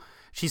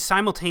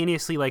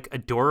simultaneously like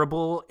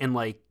adorable and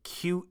like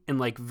cute and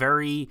like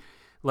very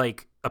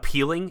like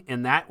appealing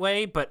in that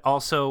way, but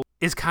also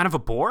is kind of a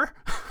bore.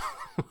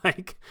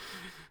 Like,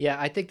 Yeah,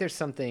 I think there's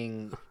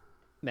something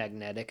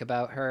magnetic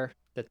about her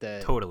that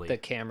the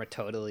camera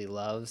totally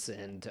loves,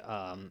 and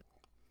I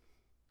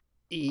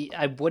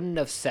wouldn't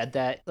have said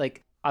that.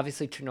 Like,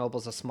 obviously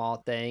Chernobyl's a small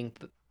thing,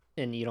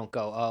 and you don't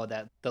go, oh,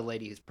 that the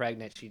lady who's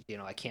pregnant, she,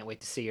 I can't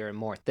wait to see her in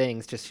more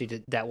things. Just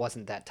that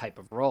wasn't that type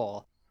of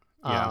role.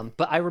 Yeah.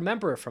 But I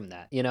remember her from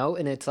that,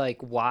 and it's like,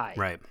 why?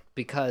 Right.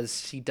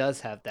 Because she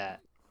does have that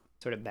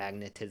sort of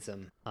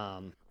magnetism,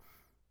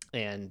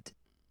 and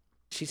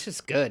she's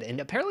just good. And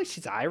apparently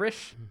she's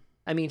Irish.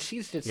 I mean,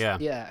 she's just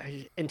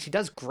and she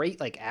does great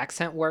like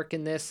accent work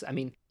in this. I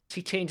mean,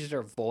 she changes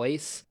her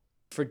voice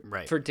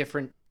for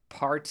different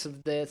parts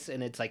of this,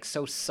 and it's like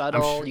so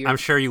subtle. I'm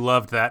sure you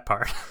loved that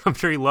part. I'm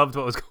sure you loved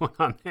what was going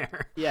on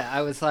there. Yeah,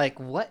 I was like,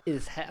 what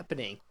is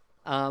happening?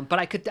 But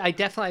I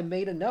definitely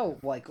made a note,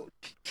 like,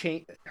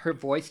 her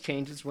voice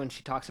changes when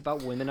she talks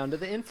about women under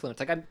the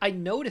influence. Like, I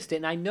noticed it,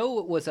 and I know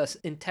it was a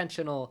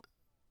intentional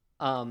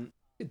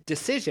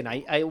decision.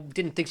 I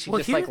didn't think she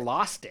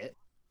lost it.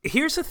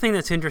 Here's the thing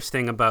that's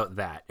interesting about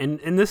that,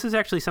 and this is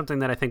actually something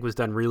that I think was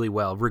done really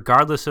well,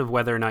 regardless of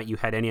whether or not you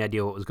had any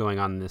idea what was going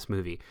on in this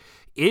movie,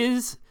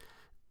 is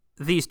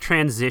these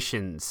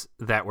transitions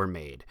that were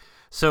made.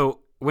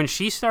 So when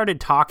she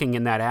started talking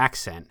in that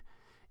accent,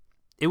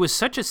 it was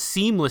such a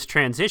seamless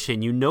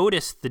transition. You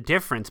noticed the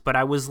difference, but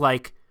I was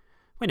like,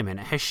 wait a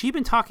minute, has she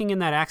been talking in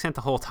that accent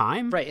the whole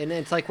time? Right, and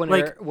it's like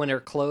when her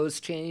clothes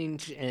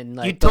change, and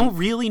like you don't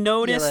really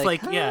notice,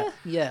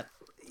 yeah.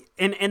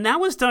 And that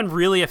was done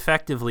really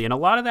effectively, and a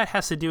lot of that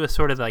has to do with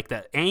sort of like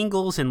the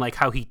angles and like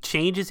how he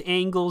changes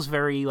angles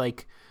very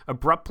like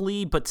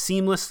abruptly but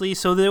seamlessly.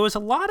 So there was a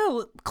lot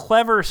of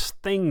clever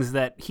things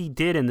that he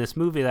did in this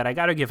movie that I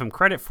got to give him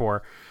credit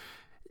for,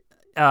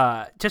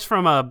 just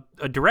from a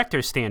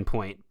director's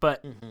standpoint.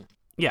 But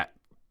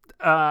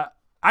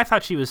I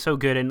thought she was so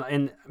good,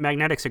 and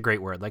magnetic's a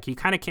great word. Like, you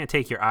kind of can't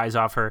take your eyes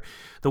off her.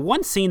 The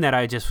one scene that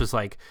I just was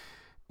like,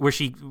 where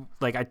she,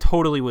 like, I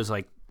totally was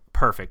like,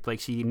 perfect. Like,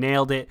 she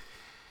nailed it.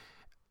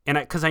 And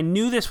because I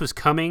knew this was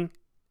coming,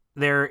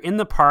 they're in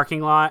the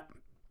parking lot,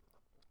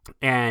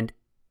 and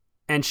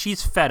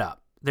she's fed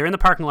up. They're in the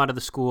parking lot of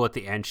the school at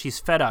the end. She's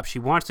fed up. She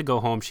wants to go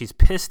home. She's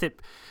pissed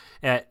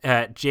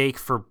at Jake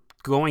for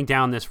going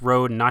down this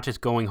road and not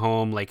just going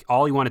home. Like,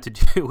 all he wanted to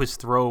do was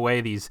throw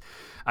away these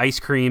ice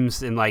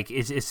creams, and like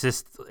it's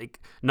just like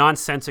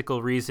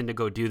nonsensical reason to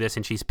go do this,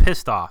 and she's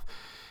pissed off.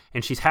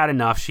 And she's had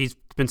enough. She's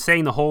been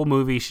saying the whole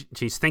movie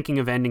she's thinking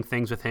of ending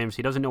things with him.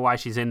 She doesn't know why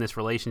she's in this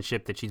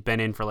relationship that she's been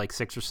in for like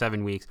 6 or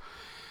 7 weeks.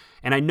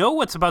 And I know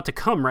what's about to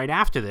come right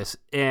after this,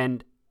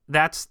 and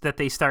that's that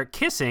they start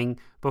kissing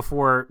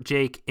before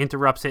Jake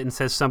interrupts it and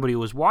says somebody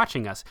was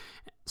watching us.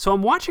 So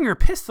I'm watching her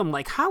piss. I'm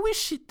like, how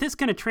is this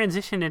going to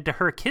transition into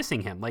her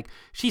kissing him? Like,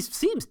 she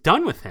seems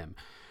done with him.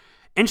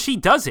 And she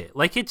does it.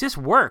 Like, it just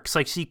works.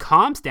 Like, she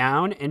calms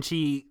down and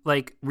she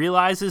like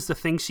realizes the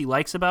things she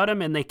likes about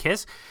him, and they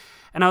kiss.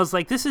 And I was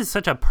like, this is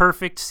such a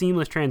perfect,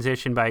 seamless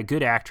transition by a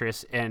good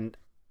actress. And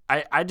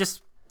I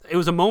just, it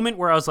was a moment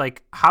where I was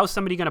like, how's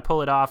somebody going to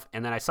pull it off?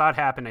 And then I saw it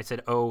happen. I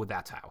said, oh,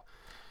 that's how.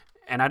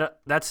 And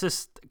that's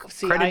just,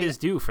 credit is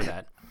due for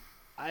that.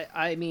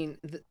 I mean,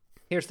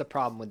 here's the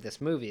problem with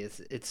this movie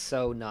is it's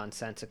so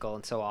nonsensical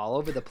and so all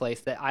over the place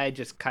that I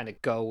just kind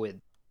of go with,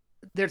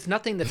 there's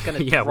nothing that's going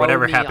to throw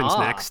whatever me happens off.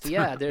 next.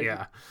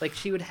 Yeah, like,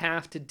 she would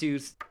have to do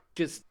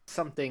just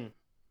something,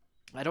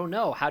 I don't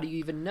know. How do you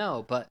even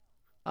know? But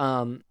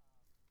and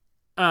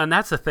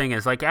that's the thing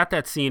is, like, at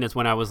that scene is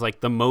when I was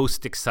like the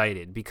most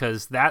excited,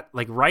 because that,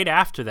 like, right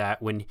after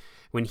that, when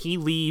he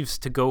leaves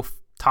to go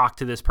talk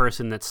to this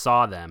person that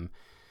saw them,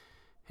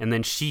 and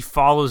then she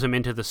follows him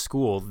into the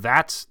school,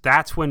 that's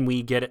when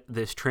we get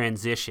this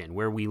transition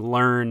where we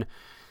learn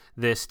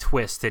this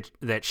twist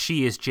that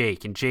she is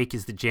Jake and Jake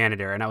is the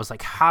janitor. And I was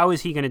like, how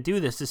is he going to do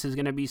this? This is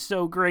going to be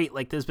so great.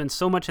 Like, there's been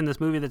so much in this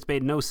movie that's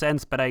made no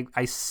sense, but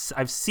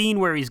I've seen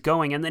where he's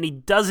going, and then he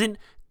doesn't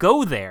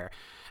go there.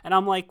 And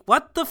I'm like,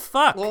 what the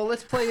fuck? Well,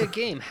 let's play a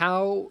game.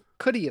 How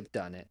could he have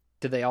done it?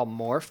 Do they all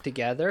morph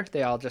together?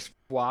 They all just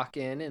walk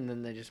in and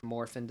then they just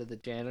morph into the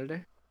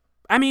janitor?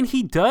 I mean,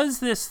 he does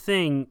this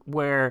thing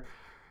where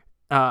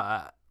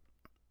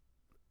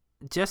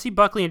Jesse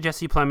Buckley and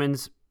Jesse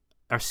Plemons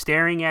are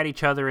staring at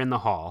each other in the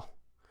hall,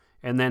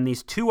 and then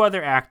these two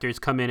other actors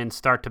come in and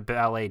start to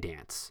ballet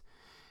dance.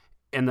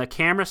 And the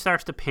camera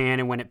starts to pan,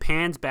 and when it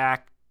pans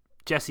back,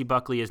 Jesse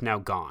Buckley is now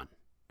gone.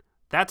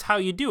 That's how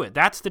you do it.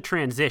 That's the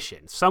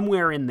transition,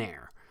 somewhere in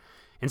there.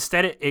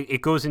 Instead,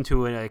 it goes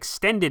into an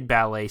extended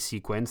ballet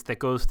sequence that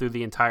goes through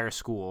the entire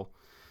school.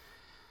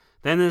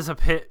 Then there's a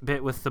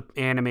bit with the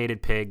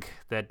animated pig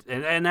that's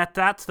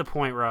the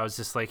point where I was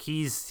just like,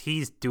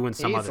 he's doing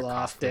some other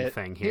Kaufman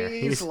thing here.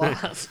 He's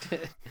lost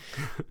it.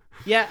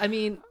 Yeah, I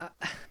mean,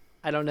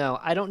 I don't know.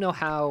 I don't know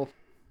how.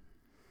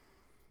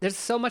 There's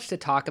so much to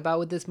talk about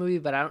with this movie,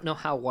 but I don't know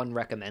how one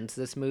recommends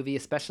this movie,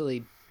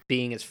 especially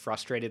being as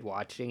frustrated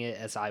watching it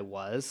as I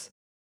was,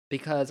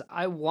 because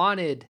I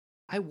wanted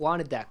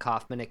that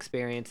Kaufman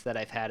experience that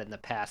I've had in the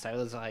past. I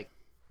was like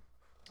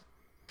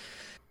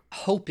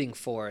hoping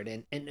for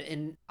it,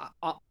 and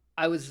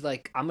I was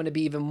like, I'm gonna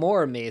be even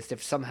more amazed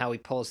if somehow he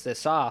pulls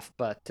this off.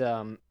 But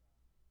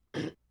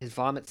his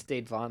vomit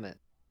stayed vomit.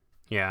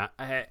 Yeah.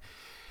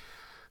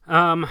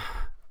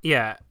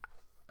 Yeah.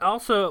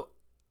 Also,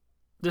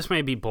 this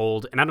may be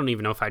bold, and I don't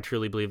even know if I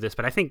truly believe this,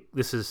 but I think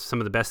this is some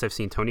of the best I've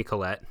seen Toni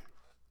Collette.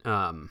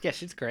 Yeah,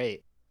 she's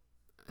great.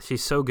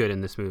 She's so good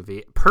in this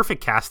movie.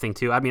 Perfect casting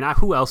too. I mean,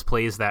 who else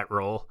plays that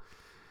role,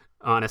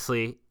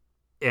 honestly?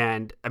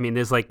 And I mean,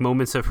 there's like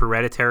moments of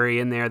Hereditary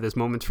in there. There's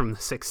moments from The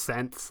Sixth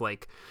Sense.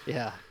 Like,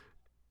 yeah.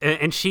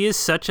 And she is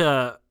such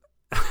a,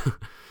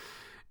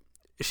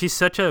 she's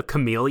such a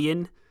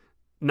chameleon.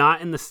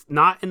 Not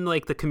in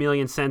like the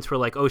chameleon sense where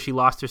like, oh, she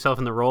lost herself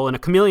in the role. In a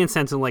chameleon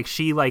sense, and like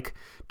she like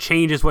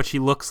changes what she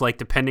looks like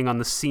depending on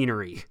the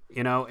scenery,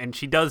 you know. And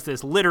she does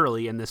this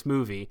literally in this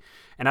movie.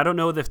 And I don't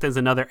know if there's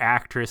another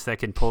actress that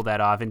can pull that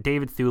off. And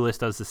David Thewlis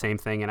does the same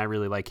thing, and I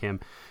really like him.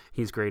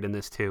 He's great in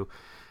this too.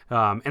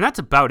 And that's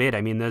about it.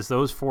 I mean, there's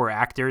those 4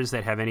 actors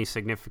that have any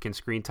significant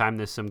screen time.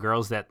 There's some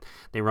girls that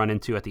they run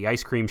into at the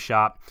ice cream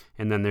shop,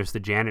 and then there's the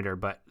janitor.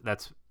 But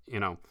that's, you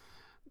know,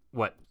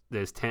 what.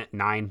 There's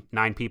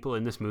 9 people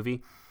in this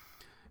movie.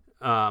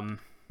 I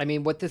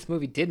mean, what this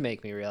movie did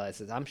make me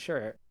realize is I'm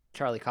sure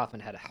Charlie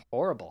Kauffman had a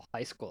horrible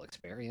high school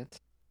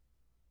experience.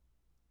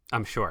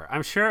 I'm sure.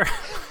 I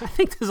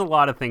think there's a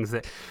lot of things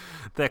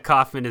that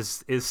Kauffman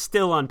is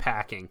still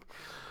unpacking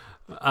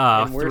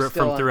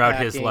throughout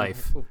his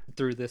life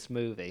through this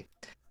movie.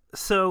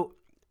 So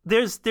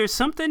there's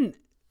something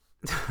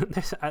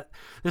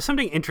there's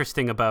something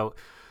interesting about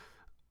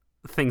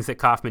things that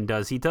Kauffman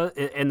does. He does,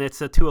 and it's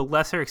to a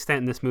lesser extent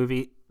in this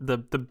movie. The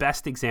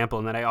best example,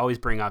 and that I always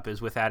bring up,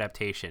 is with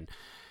adaptation.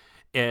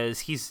 Is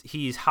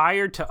he's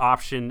hired to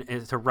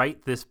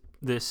write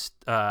this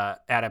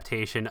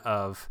adaptation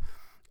of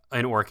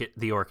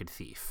the Orchid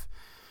Thief,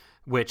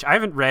 which I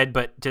haven't read,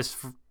 but just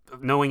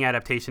knowing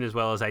adaptation as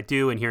well as I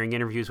do and hearing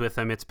interviews with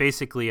him, it's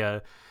basically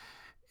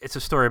it's a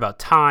story about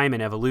time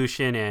and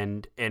evolution,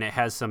 and it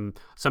has some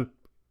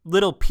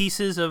little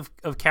pieces of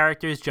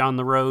characters, John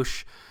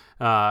LaRoche,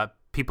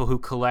 people who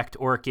collect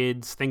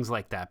orchids, things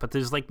like that. But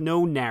there's like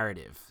no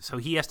narrative. So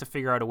he has to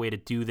figure out a way to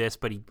do this,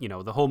 but he, you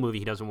know, the whole movie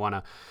he doesn't want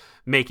to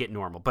make it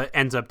normal, but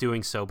ends up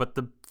doing so. But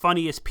the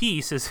funniest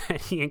piece is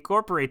that he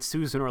incorporates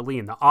Susan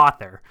Orlean, the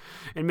author,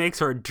 and makes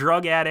her a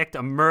drug addict,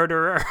 a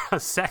murderer, a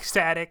sex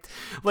addict,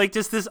 like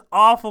just this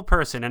awful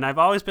person. And I've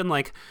always been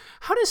like,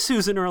 how does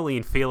Susan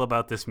Orlean feel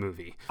about this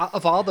movie?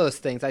 Of all those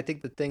things, I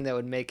think the thing that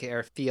would make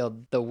her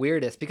feel the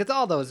weirdest, because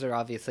all those are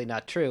obviously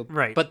not true,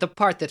 right? But the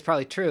part that's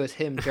probably true is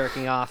him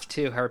jerking off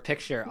to her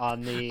picture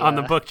on the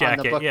book jacket.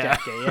 On the book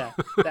jacket, yeah.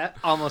 That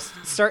almost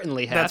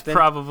certainly happened. That's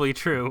probably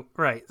true,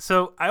 right?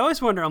 So I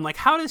always wonder, I'm like,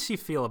 how does she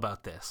feel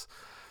about this?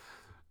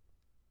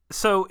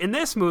 So in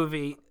this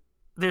movie,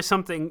 there's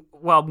something,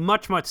 well,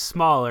 much, much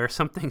smaller,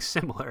 something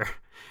similar.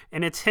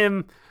 And it's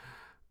him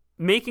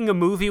making a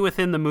movie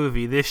within the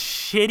movie. This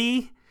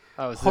shitty,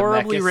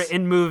 horribly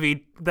written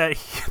movie that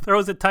he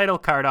throws a title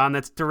card on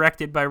that's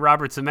directed by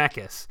Robert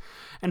Zemeckis.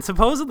 And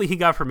supposedly he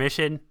got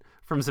permission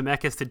from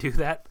Zemeckis to do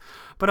that.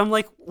 But I'm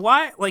like,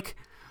 why? Like,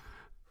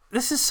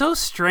 this is so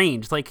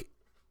strange. Like,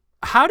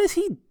 how does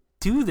he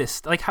do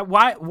this? Like,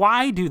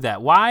 why do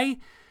that? Why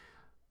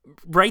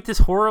write this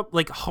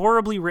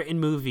horribly written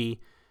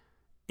movie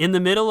in the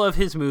middle of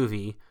his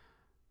movie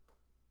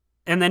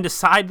and then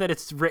decide that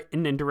it's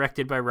written and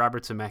directed by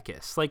Robert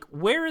Zemeckis? Like,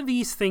 where are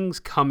these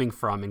things coming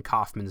from in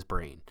Kaufman's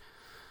brain?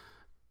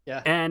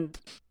 Yeah. And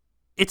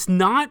it's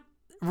not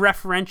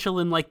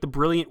referential in like the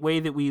brilliant way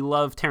that we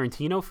love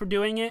Tarantino for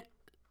doing it,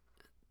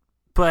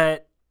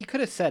 but you could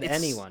have said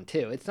anyone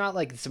too. It's not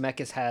like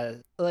Zemeckis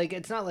has, like,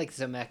 it's not like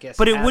Zemeckis.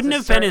 But it wouldn't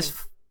have been as.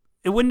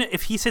 It wouldn't,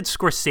 if he said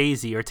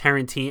Scorsese or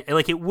Tarantino,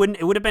 like it would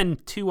have been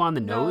too on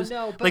the nose.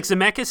 No, but, like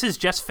Zemeckis is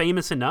just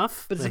famous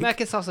enough. But like,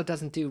 Zemeckis also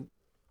doesn't do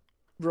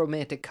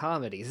romantic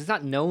comedies. He's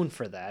not known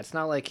for that. It's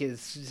not like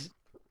his.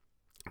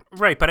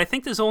 Right, but I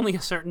think there's only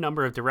a certain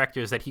number of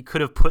directors that he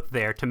could have put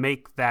there to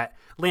make that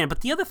land.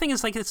 But the other thing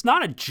is, like, it's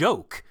not a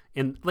joke,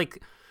 and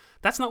like,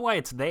 that's not why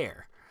it's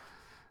there.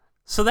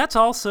 So that's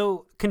I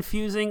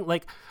confusing.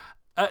 Like,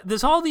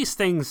 there's all these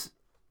things.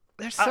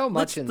 There's so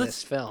much in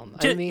this film.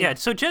 I mean, yeah.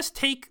 So just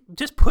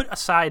put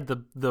aside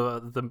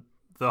the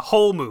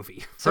whole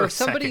movie. So if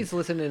somebody's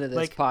listening to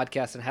this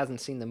podcast and hasn't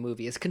seen the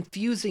movie, as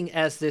confusing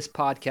as this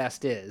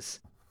podcast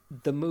is,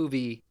 the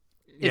movie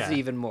is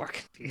even more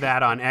confusing.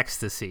 That on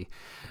ecstasy.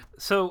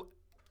 So,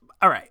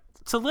 all right.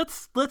 So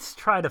let's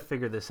try to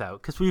figure this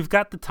out because we've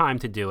got the time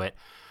to do it.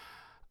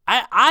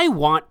 I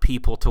want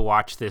people to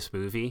watch this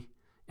movie.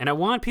 and I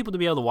want people to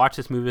be able to watch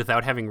this movie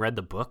without having read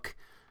the book.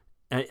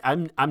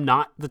 I'm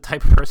not the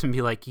type of person to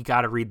be like, you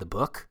got to read the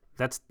book.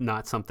 That's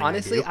not something.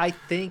 Honestly, I I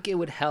think it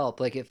would help.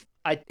 Like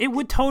it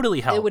would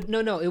totally help. It would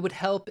it would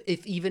help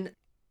if even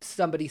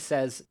somebody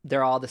says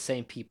they're all the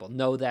same people.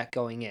 Know that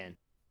going in.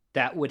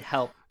 That would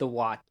help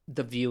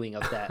the viewing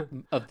of that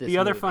of this. The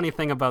other movie. funny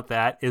thing about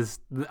that is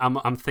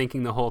I'm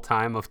thinking the whole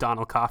time of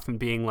Donald Kauffman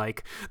being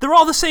like, they're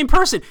all the same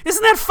person.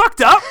 Isn't that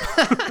fucked up?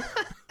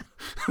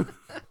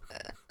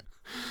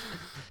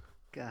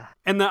 God.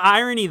 And the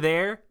irony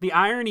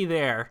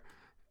there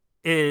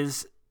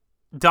is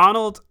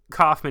Donald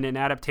Kauffman in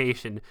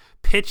adaptation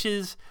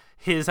pitches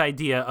his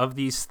idea of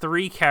these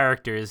three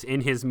characters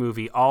in his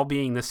movie all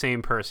being the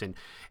same person.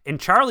 And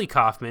Charlie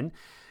Kauffman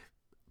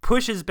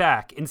pushes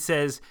back and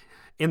says,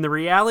 in the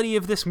reality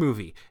of this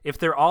movie, if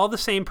they're all the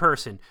same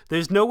person,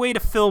 there's no way to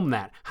film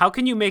that. How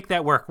can you make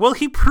that work? Well,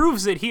 he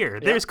proves it here.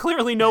 Yep. There's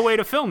clearly no way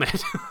to film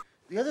it.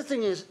 The other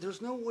thing is,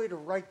 there's no way to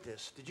write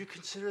this. Did you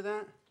consider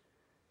that?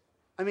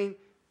 I mean,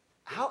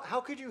 how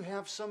could you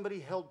have somebody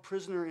held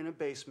prisoner in a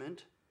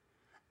basement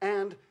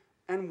and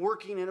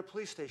working in a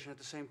police station at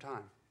the same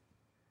time?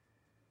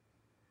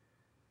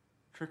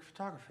 Trick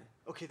photography.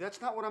 Okay, that's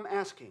not what I'm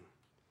asking.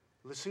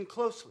 Listen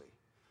closely.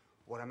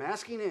 What I'm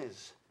asking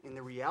is, in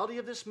the reality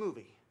of this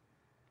movie,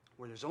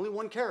 where there's only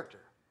one character,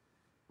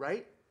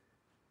 right?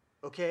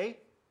 Okay?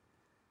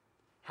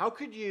 How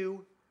could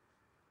you...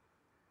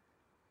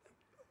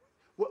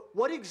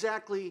 What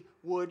exactly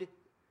would...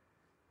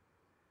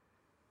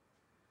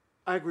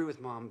 I agree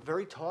with Mom.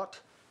 Very taut.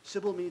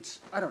 Sybil meets,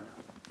 I don't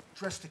know,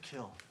 Dress to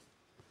Kill.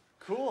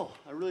 Cool.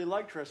 I really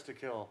like Dress to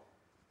Kill.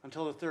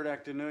 Until the third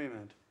act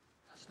denouement.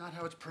 That's not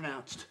how it's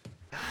pronounced.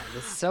 God,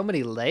 there's so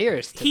many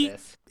layers to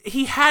this.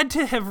 He had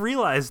to have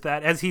realized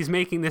that as he's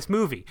making this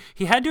movie.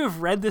 He had to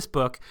have read this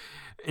book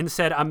and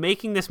said, I'm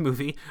making this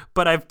movie,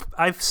 but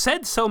I've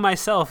said so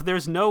myself,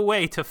 there's no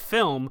way to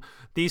film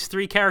these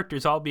three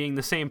characters all being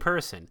the same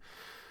person.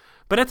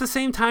 But at the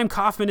same time,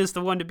 Kauffman is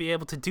the one to be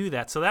able to do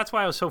that. So that's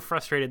why I was so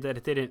frustrated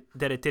that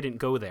it didn't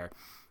go there.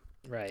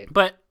 Right.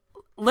 But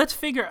let's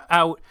figure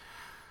out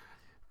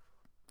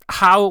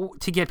how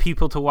to get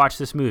people to watch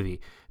this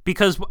movie,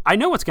 because I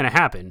know what's going to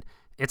happen.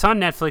 It's on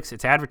Netflix.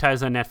 It's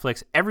advertised on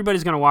Netflix.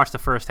 Everybody's going to watch the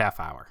first half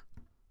hour.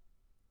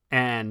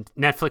 And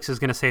Netflix is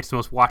going to say it's the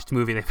most watched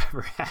movie they've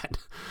ever had.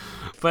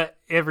 But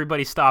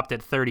everybody stopped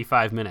at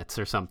 35 minutes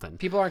or something.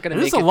 People aren't going to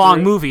make it This is a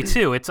long movie,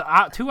 too. It's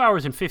 2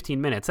 hours and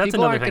 15 minutes. That's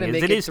People another aren't thing.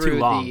 Make It is too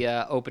long.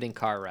 The opening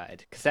car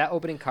ride. Because that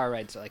opening car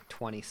ride's like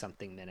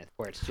 20-something minutes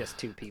where it's just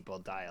two people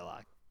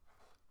dialogue.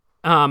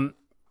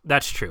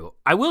 That's true.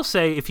 I will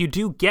say, if you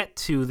do get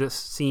to this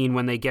scene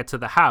when they get to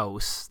the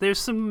house, there's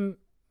some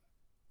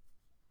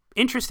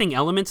interesting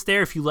elements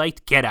there. If you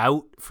liked Get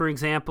Out, for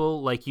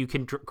example, like you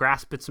can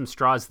grasp at some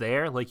straws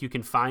there. Like you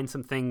can find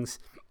some things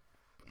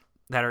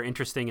that are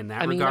interesting in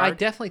that regard. I mean, I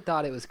definitely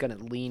thought it was going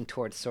to lean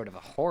towards sort of a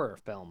horror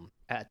film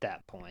at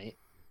that point.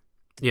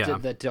 Yeah.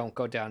 The don't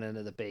go down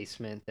into the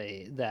basement,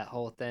 that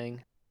whole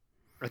thing.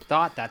 I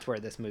thought that's where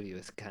this movie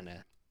was going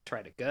to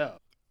try to go.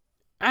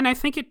 And I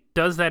think it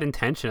does that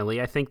intentionally.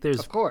 I think there's...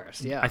 Of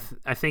course, yeah.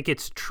 I think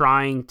it's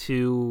trying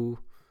to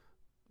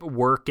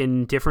work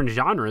in different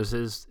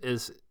genres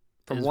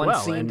from as one well.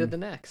 scene to the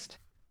next.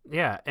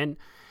 Yeah, and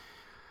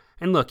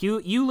look,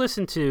 you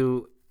listen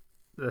to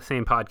the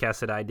same podcast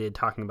that I did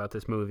talking about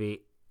this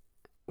movie,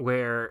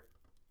 where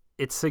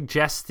it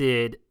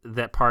suggested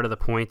that part of the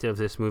point of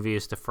this movie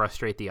is to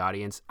frustrate the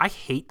audience. I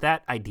hate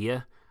that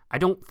idea. I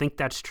don't think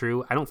that's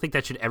true. I don't think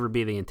that should ever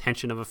be the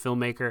intention of a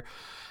filmmaker,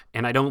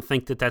 and I don't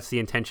think that that's the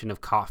intention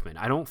of Kauffman.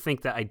 I don't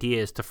think the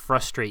idea is to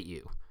frustrate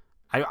you,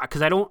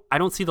 because I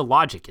don't see the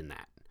logic in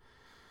that.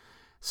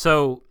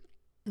 So.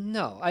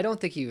 No, I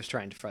don't think he was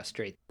trying to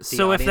frustrate the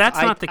so audience. If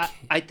that's not the case...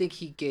 I think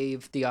he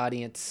gave the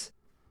audience,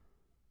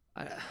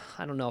 I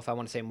don't know if I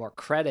want to say more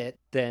credit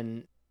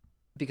than,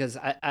 because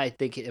I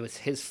think it was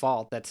his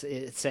fault.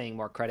 It's saying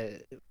more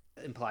credit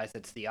implies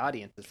it's the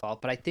audience's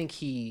fault. But I think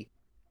he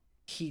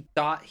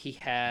thought he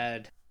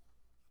had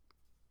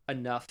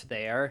enough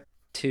there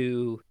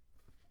to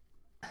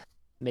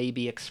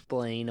maybe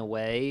explain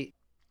away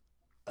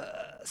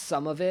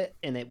some of it,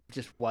 and it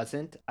just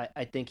wasn't.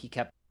 I think he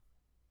kept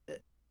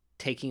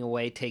taking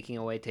away,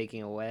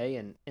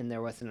 and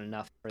there wasn't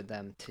enough for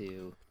them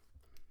to...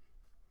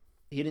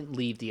 He didn't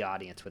leave the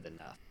audience with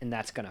enough, and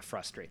that's going to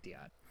frustrate the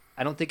audience.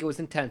 I don't think it was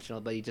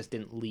intentional, but he just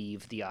didn't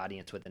leave the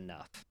audience with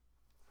enough.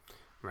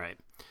 Right.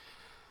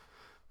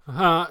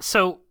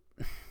 So,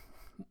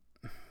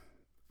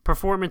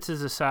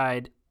 performances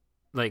aside,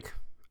 like,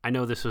 I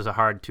know this was a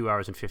hard 2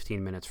 hours and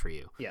 15 minutes for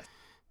you. Yes.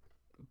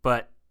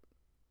 But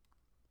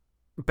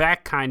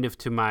back kind of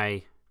to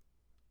my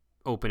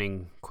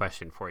opening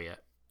question for you.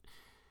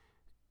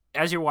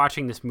 As you're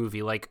watching this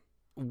movie, like,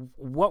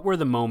 what were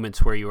the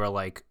moments where you were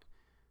like,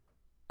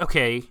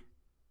 okay,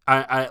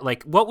 I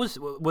like,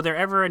 were there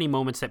ever any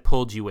moments that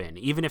pulled you in,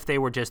 even if they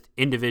were just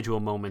individual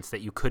moments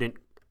that you couldn't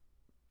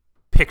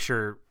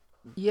picture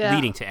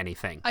leading to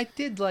anything? I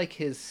did like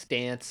his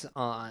stance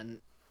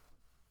on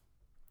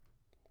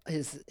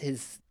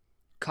his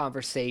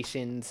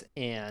conversations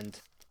and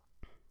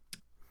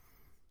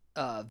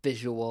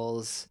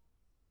visuals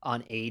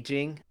on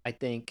aging. I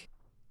think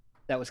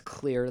that was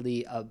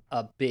clearly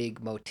a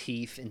big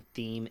motif and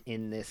theme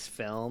in this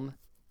film.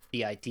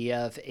 The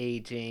idea of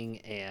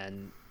aging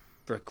and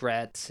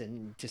regrets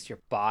and just your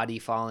body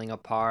falling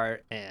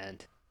apart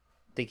and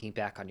thinking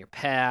back on your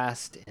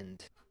past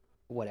and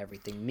what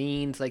everything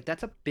means. Like,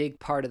 that's a big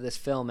part of this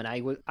film,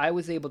 and I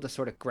was able to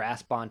sort of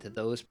grasp onto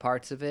those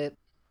parts of it.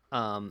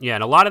 Yeah,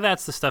 and a lot of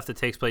that's the stuff that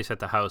takes place at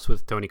the house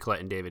with Toni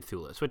Collette and David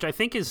Thewlis, which I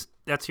think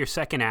that's your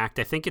second act.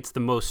 I think it's the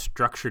most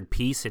structured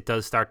piece. It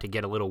does start to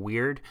get a little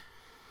weird.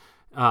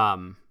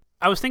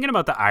 I was thinking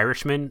about The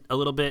Irishman a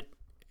little bit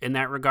in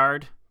that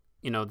regard.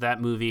 You know, that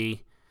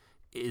movie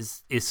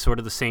is sort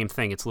of the same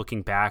thing. It's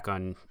looking back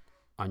on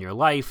your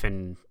life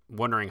and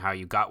wondering how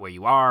you got where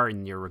you are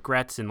and your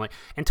regrets, and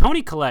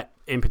Toni Collette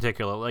in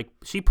particular, like,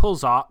 she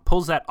pulls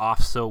that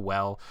off so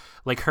well.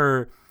 Like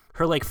her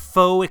like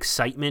faux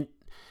excitement,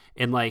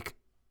 and like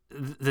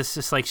this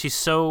is like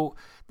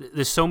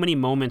there's so many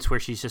moments where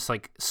she's just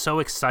like so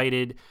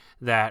excited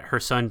that her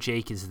son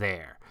Jake is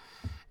there,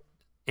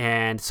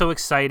 and so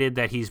excited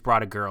that he's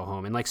brought a girl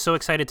home, and like so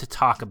excited to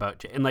talk about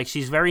Jake, and like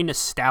she's very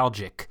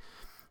nostalgic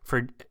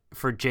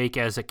for Jake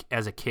as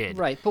a kid.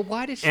 Right, but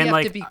why does she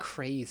have to be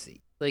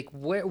crazy? Like,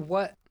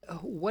 what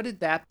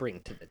did that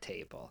bring to the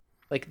table?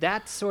 Like,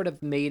 that sort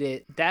of made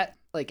it, that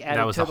like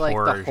added to like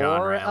the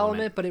horror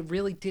element, but it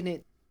really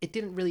didn't. It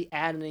didn't really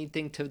add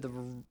anything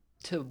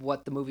to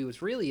what the movie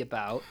was really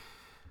about,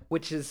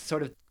 which is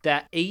sort of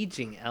that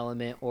aging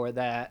element, or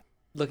that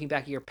looking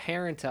back at your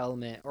parents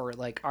element, or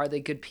like, are they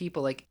good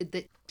people? Like,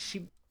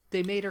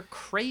 they made her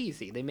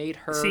crazy. They made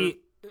her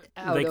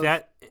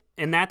that,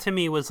 and that to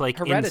me was like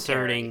Hereditary.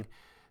 Inserting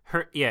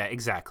her. Yeah,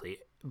 exactly.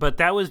 But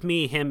that was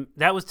him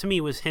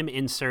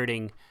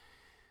inserting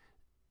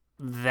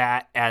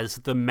that as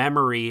the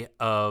memory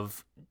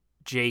of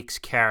Jake's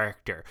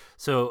character.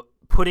 So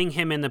putting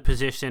him in the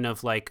position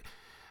of like,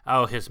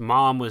 oh, his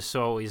mom was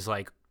always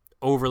like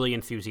overly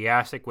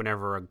enthusiastic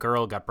whenever a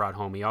girl got brought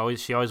home.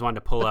 She always wanted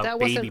to pull out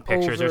baby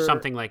pictures or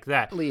something like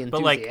that. But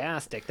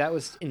enthusiastic, that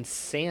was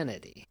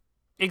insanity.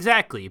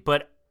 Exactly.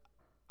 But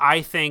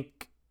I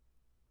think,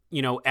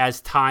 you know,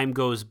 as time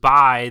goes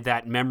by,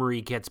 that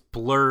memory gets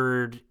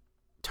blurred,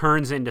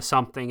 turns into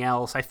something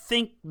else. I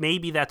think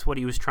maybe that's what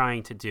he was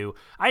trying to do.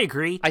 I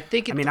agree. I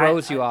think it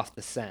throws you off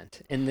the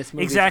scent, and this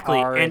movie's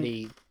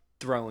already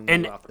throwing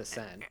you off the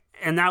scent.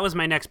 And that was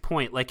my next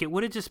point. Like, it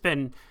would have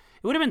been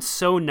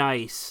so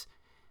nice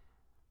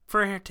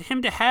for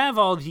him to have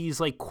all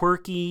these like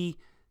quirky,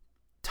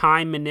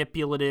 time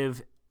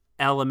manipulative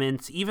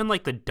elements, even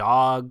like the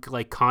dog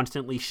like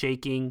constantly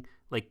shaking,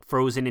 like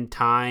frozen in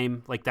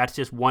time. Like, that's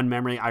just one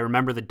memory. I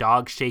remember the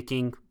dog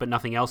shaking, but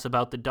nothing else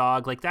about the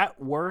dog. Like,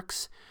 that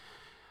works.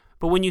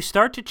 But when you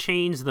start to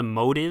change the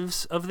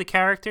motives of the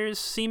characters,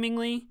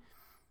 seemingly,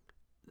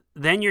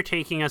 then you're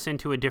taking us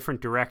into a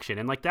different direction.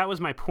 And like, that was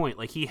my point.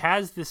 Like, he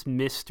has this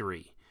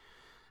mystery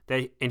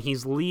and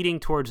he's leading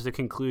towards the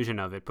conclusion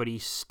of it, but he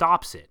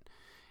stops it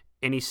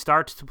and he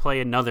starts to play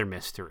another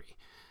mystery.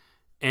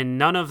 And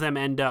none of them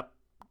end up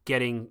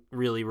getting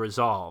really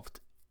resolved.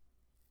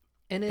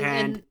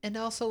 And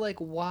also, like,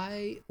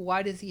 why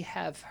does he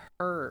have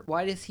her?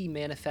 Why does he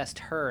manifest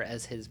her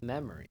as his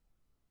memory?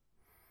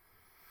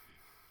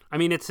 I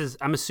mean,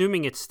 I'm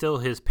assuming it's still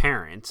his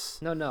parents.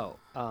 No.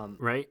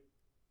 Right?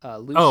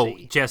 Lucy. Oh,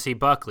 Jessie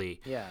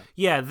Buckley. Yeah.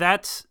 Yeah,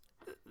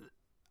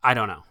 I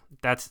don't know.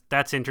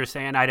 That's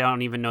interesting, and I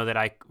don't even know that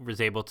I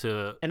was able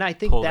to. And I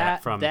think pull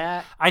that from.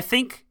 I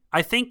think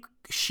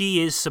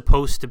she is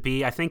supposed to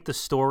be. I think the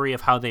story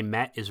of how they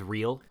met is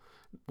real.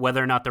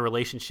 Whether or not the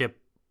relationship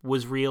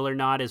was real or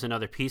not is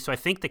another piece. So I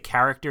think the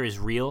character is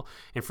real,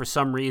 and for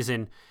some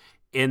reason,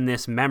 in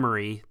this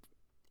memory,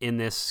 in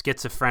this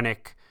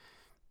schizophrenic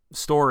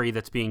story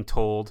that's being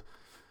told,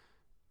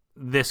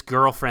 this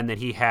girlfriend that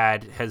he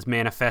had has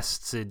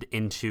manifested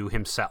into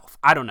himself.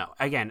 I don't know.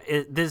 Again,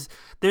 there's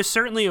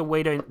certainly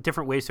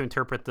different ways to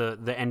interpret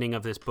the ending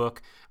of this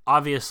book.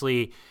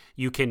 Obviously,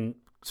 you can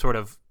sort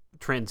of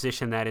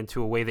transition that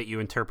into a way that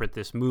you interpret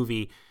this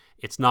movie.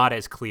 It's not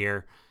as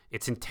clear.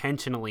 It's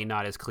intentionally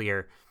not as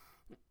clear.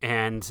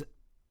 And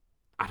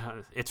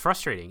it's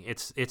frustrating.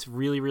 It's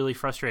really, really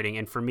frustrating.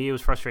 And for me, it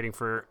was frustrating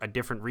for a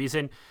different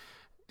reason.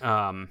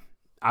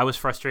 I was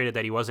frustrated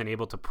that he wasn't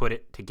able to put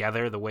it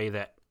together the way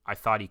that I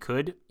thought he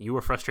could. You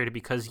were frustrated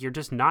because you're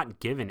just not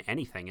given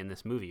anything in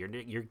this movie.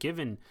 You're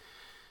given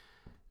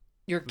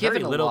very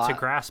little to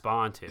grasp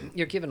onto.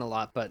 You're given a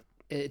lot, but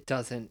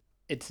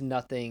it's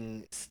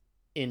nothing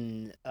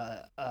in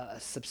a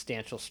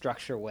substantial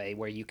structure way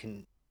where you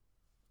can,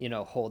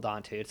 hold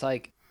on to. It's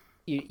like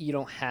you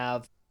don't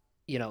have,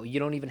 you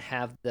don't even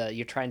have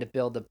you're trying to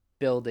build a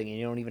building and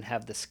you don't even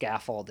have the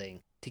scaffolding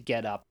to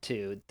get up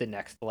to the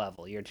next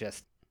level. You're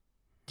just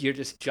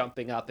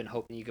jumping up and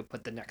hoping you could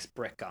put the next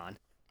brick on.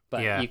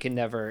 But yeah,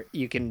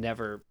 you can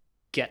never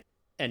get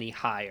any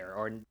higher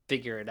or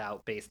figure it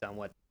out based on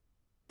what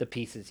the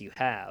pieces you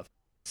have.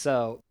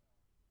 So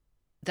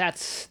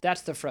that's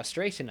the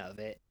frustration of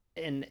it.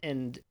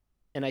 and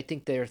I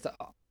think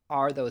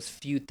are those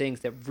few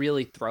things that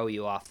really throw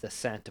you off the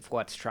scent of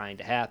what's trying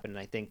to happen. And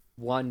I think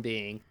one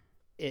being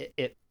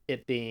it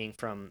being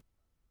from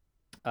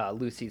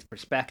Lucy's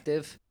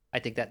perspective. I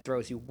think that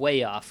throws you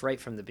way off right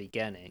from the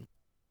beginning.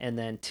 And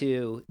then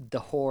two, the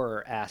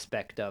horror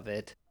aspect of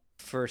it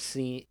for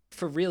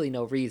really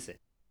no reason.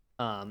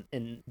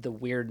 And the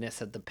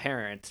weirdness of the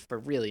parents for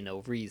really no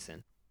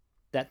reason.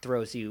 That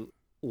throws you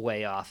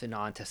way off and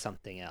onto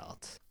something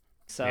else.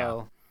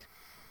 So,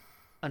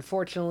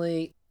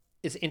 Unfortunately,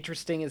 as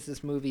interesting as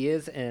this movie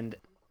is, and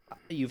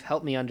you've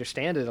helped me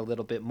understand it a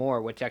little bit more,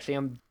 which actually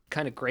I'm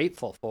kind of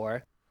grateful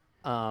for.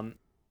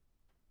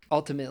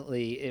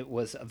 Ultimately, it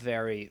was a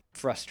very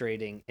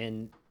frustrating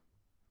and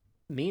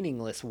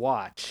meaningless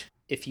watch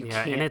if you and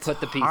can't it's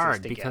put the pieces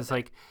hard together. because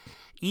like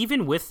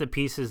even with the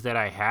pieces that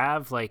I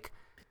have, like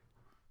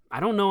I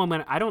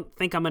don't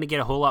think I'm gonna get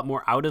a whole lot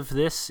more out of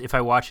this if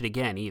I watch it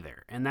again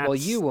either. And that's well,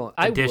 you won't.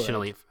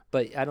 Additionally, I would,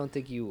 but I don't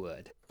think you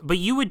would. but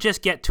you would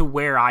just get to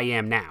where I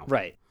am now,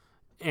 Right.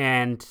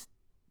 and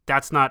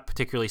that's not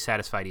particularly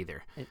satisfied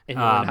either. And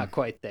we're not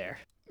quite there.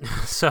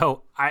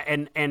 So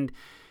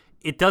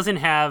it doesn't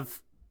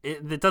have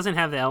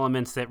the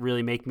elements that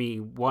really make me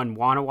want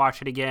to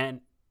watch it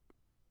again,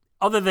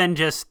 other than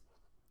just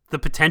the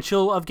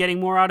potential of getting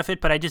more out of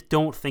it. But I just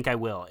don't think I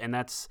will, and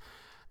that's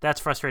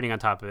frustrating on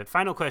top of it.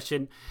 Final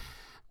question.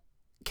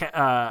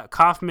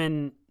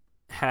 Kauffman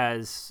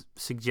has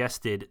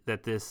suggested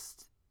that this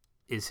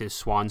is his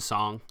swan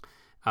song.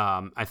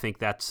 I think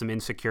that's some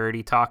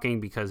insecurity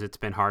talking because it's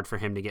been hard for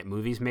him to get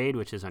movies made,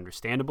 which is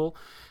understandable.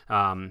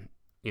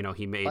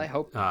 He made. I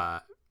hope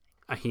not.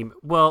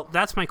 Well,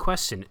 that's my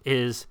question.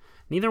 Is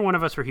neither one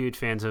of us were huge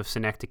fans of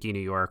Synecdoche, New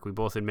York. We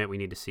both admit we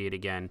need to see it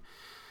again.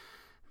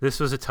 This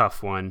was a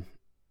tough one.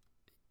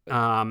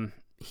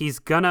 He's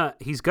gonna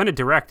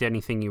direct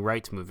anything he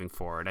writes moving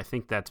forward. I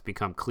think that's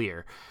become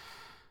clear.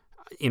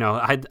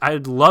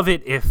 I'd love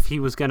it if he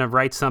was gonna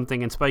write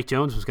something and Spike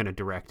Jonze was gonna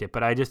direct it,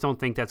 but I just don't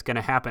think that's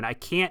gonna happen. I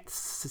can't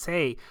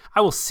say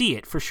I will see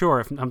it for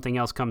sure if something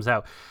else comes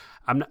out.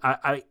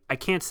 I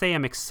can't say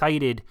I'm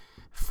excited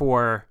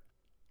for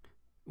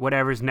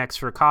whatever's next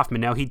for Kauffman.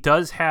 Now he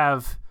does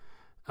have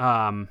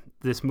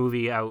this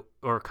movie out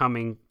or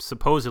coming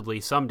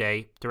supposedly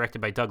someday, directed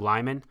by Doug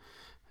Liman.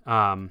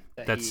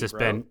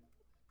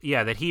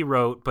 That he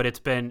wrote, but it's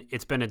been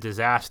a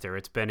disaster.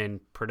 It's been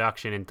in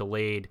production and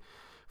delayed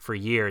for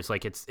years.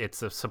 Like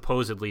it's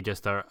supposedly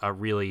just a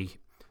really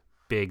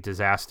big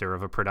disaster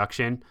of a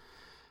production.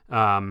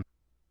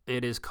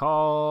 It is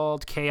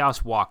called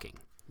Chaos Walking,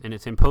 and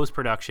it's in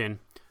post-production,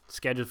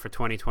 scheduled for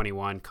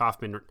 2021.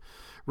 Kauffman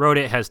wrote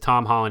it, has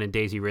Tom Holland and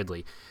Daisy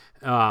Ridley.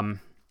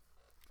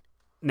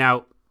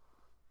 Now,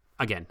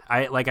 again,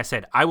 like I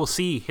said, I will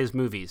see his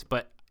movies,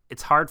 but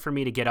it's hard for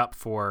me to get up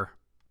for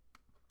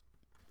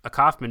a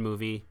Kauffman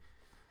movie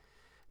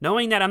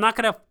knowing that I'm not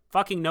going to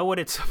fucking know what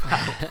it's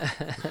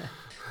about.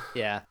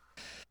 Yeah.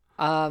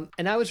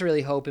 And I was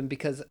really hoping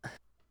because,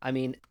 I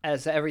mean,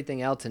 as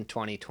everything else in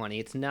 2020,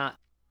 it's not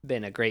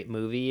been a great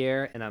movie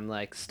year, and I'm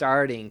like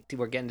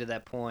we're getting to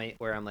that point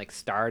where I'm like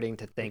starting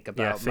to think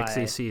about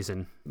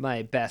season,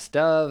 my best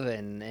of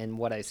and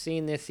what I've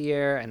seen this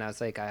year, and I was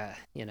like, I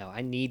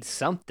need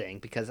something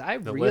because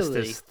the list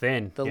is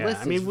thin. The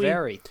list is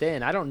very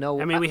thin. I don't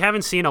know. I mean, we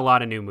haven't seen a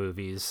lot of new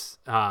movies.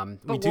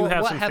 We do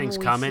have some things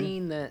coming.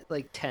 Seen that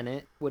like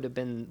Tenet would have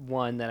been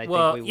one that I think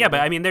we would. Yeah,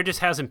 but I mean, there just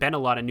hasn't been a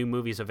lot of new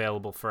movies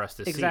available for us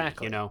to see.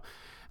 Exactly.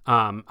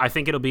 I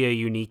think it'll be a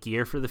unique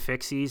year for the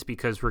Fixies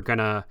because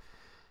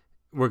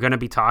we're gonna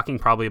be talking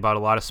probably about a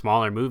lot of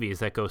smaller movies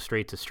that go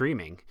straight to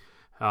streaming.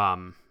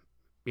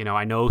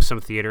 I know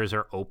some theaters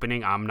are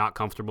opening. I'm not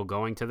comfortable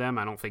going to them.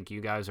 I don't think you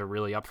guys are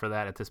really up for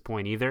that at this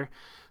point either.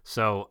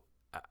 So,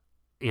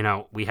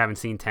 we haven't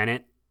seen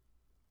Tenet.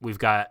 We've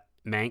got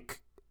Mank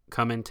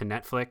coming to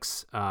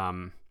Netflix.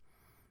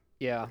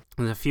 Yeah.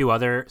 There's a few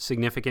other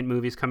significant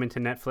movies coming to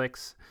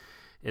Netflix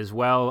as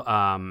well.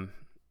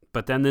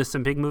 But then there's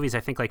some big movies,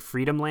 I think, like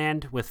Freedom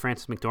Land with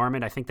Frances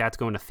McDormand. I think that's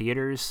going to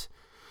theaters.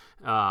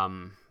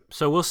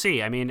 So we'll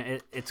see. I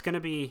mean, it's gonna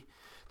be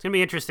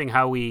interesting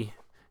how we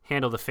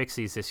handle the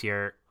Fixies this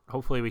year.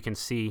 Hopefully, we can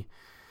see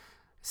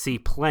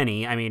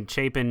plenty. I mean,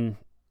 Chapin.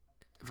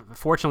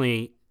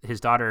 Fortunately,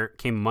 his daughter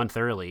came a month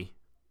early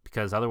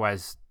because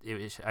otherwise,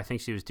 I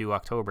think she was due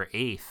October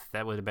 8th.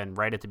 That would have been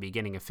right at the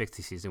beginning of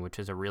Fixie season, which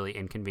is a really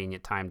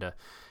inconvenient time to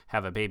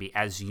have a baby,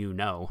 as you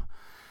know.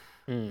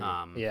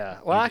 Yeah.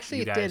 Well,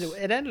 actually, it did.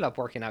 It ended up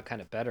working out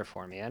kind of better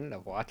for me. I ended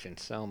up watching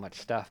so much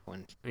stuff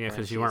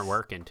because you weren't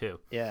working too.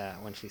 Yeah,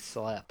 when she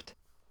slept.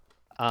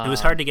 It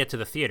was hard to get to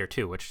the theater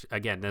too, which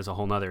again, there's a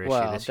whole nother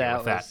issue this year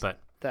with that. But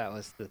that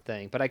was the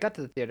thing. But I got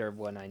to the theater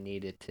when I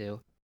needed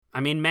to. I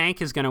mean,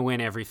 Mank is going to win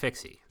every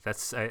Fixie.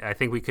 I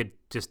think we could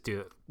just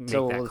make that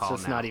call now. So let's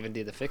just not even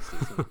do the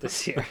Fixies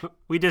this year.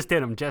 We just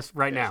did them just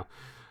right now.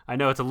 I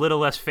know it's a little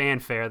less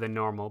fanfare than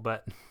normal,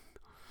 but.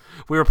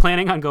 We were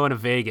planning on going to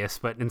Vegas,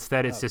 but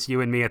instead it's just you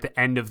and me at the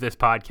end of this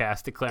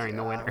podcast declaring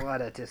the winner.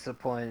 What a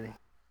disappointing.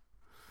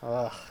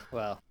 Oh,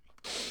 well,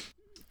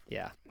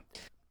 yeah.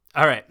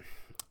 All right.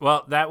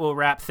 Well, that will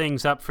wrap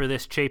things up for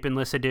this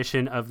Chapinless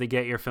edition of the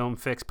Get Your Film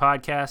Fix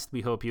podcast.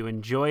 We hope you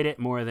enjoyed it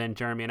more than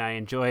Jeremy and I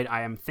enjoyed.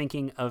 I am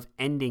thinking of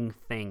ending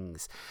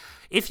things.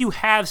 If you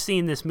have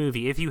seen this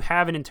movie, if you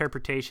have an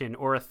interpretation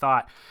or a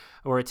thought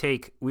or a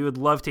take, we would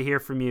love to hear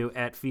from you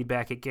at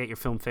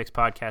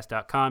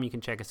feedback@getyourfilmfixpodcast.com. You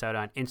can check us out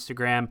on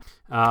Instagram.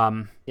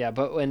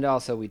 And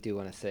also we do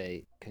want to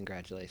say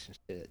congratulations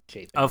to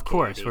Chapin. Of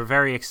course, Katie. we're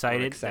very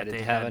excited, that they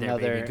to had have their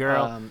another baby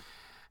girl.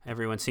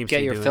 Everyone seems to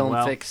Get be Your doing Film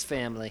well. Fix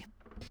family.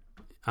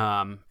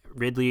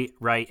 Ridley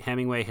Wright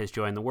Hemingway has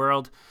joined the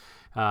world.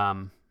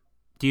 Do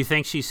you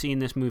think she's seen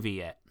this movie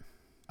yet?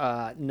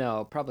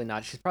 No, probably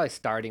not. She's probably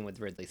starting with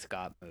Ridley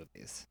Scott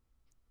movies.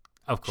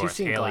 Of course, She's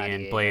seen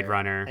Alien, Gladiator, Blade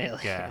Runner.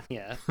 Alien,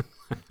 yeah.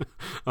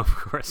 Of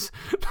course.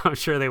 I'm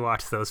sure they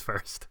watched those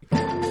first.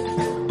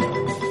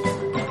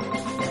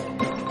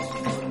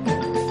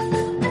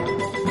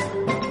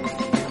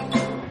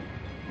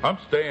 I'm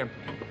staying.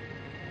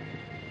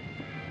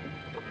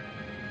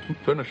 I'm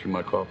finishing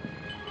my coffee.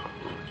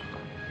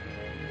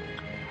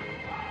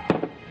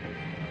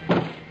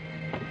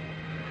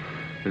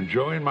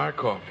 Enjoying my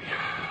coffee.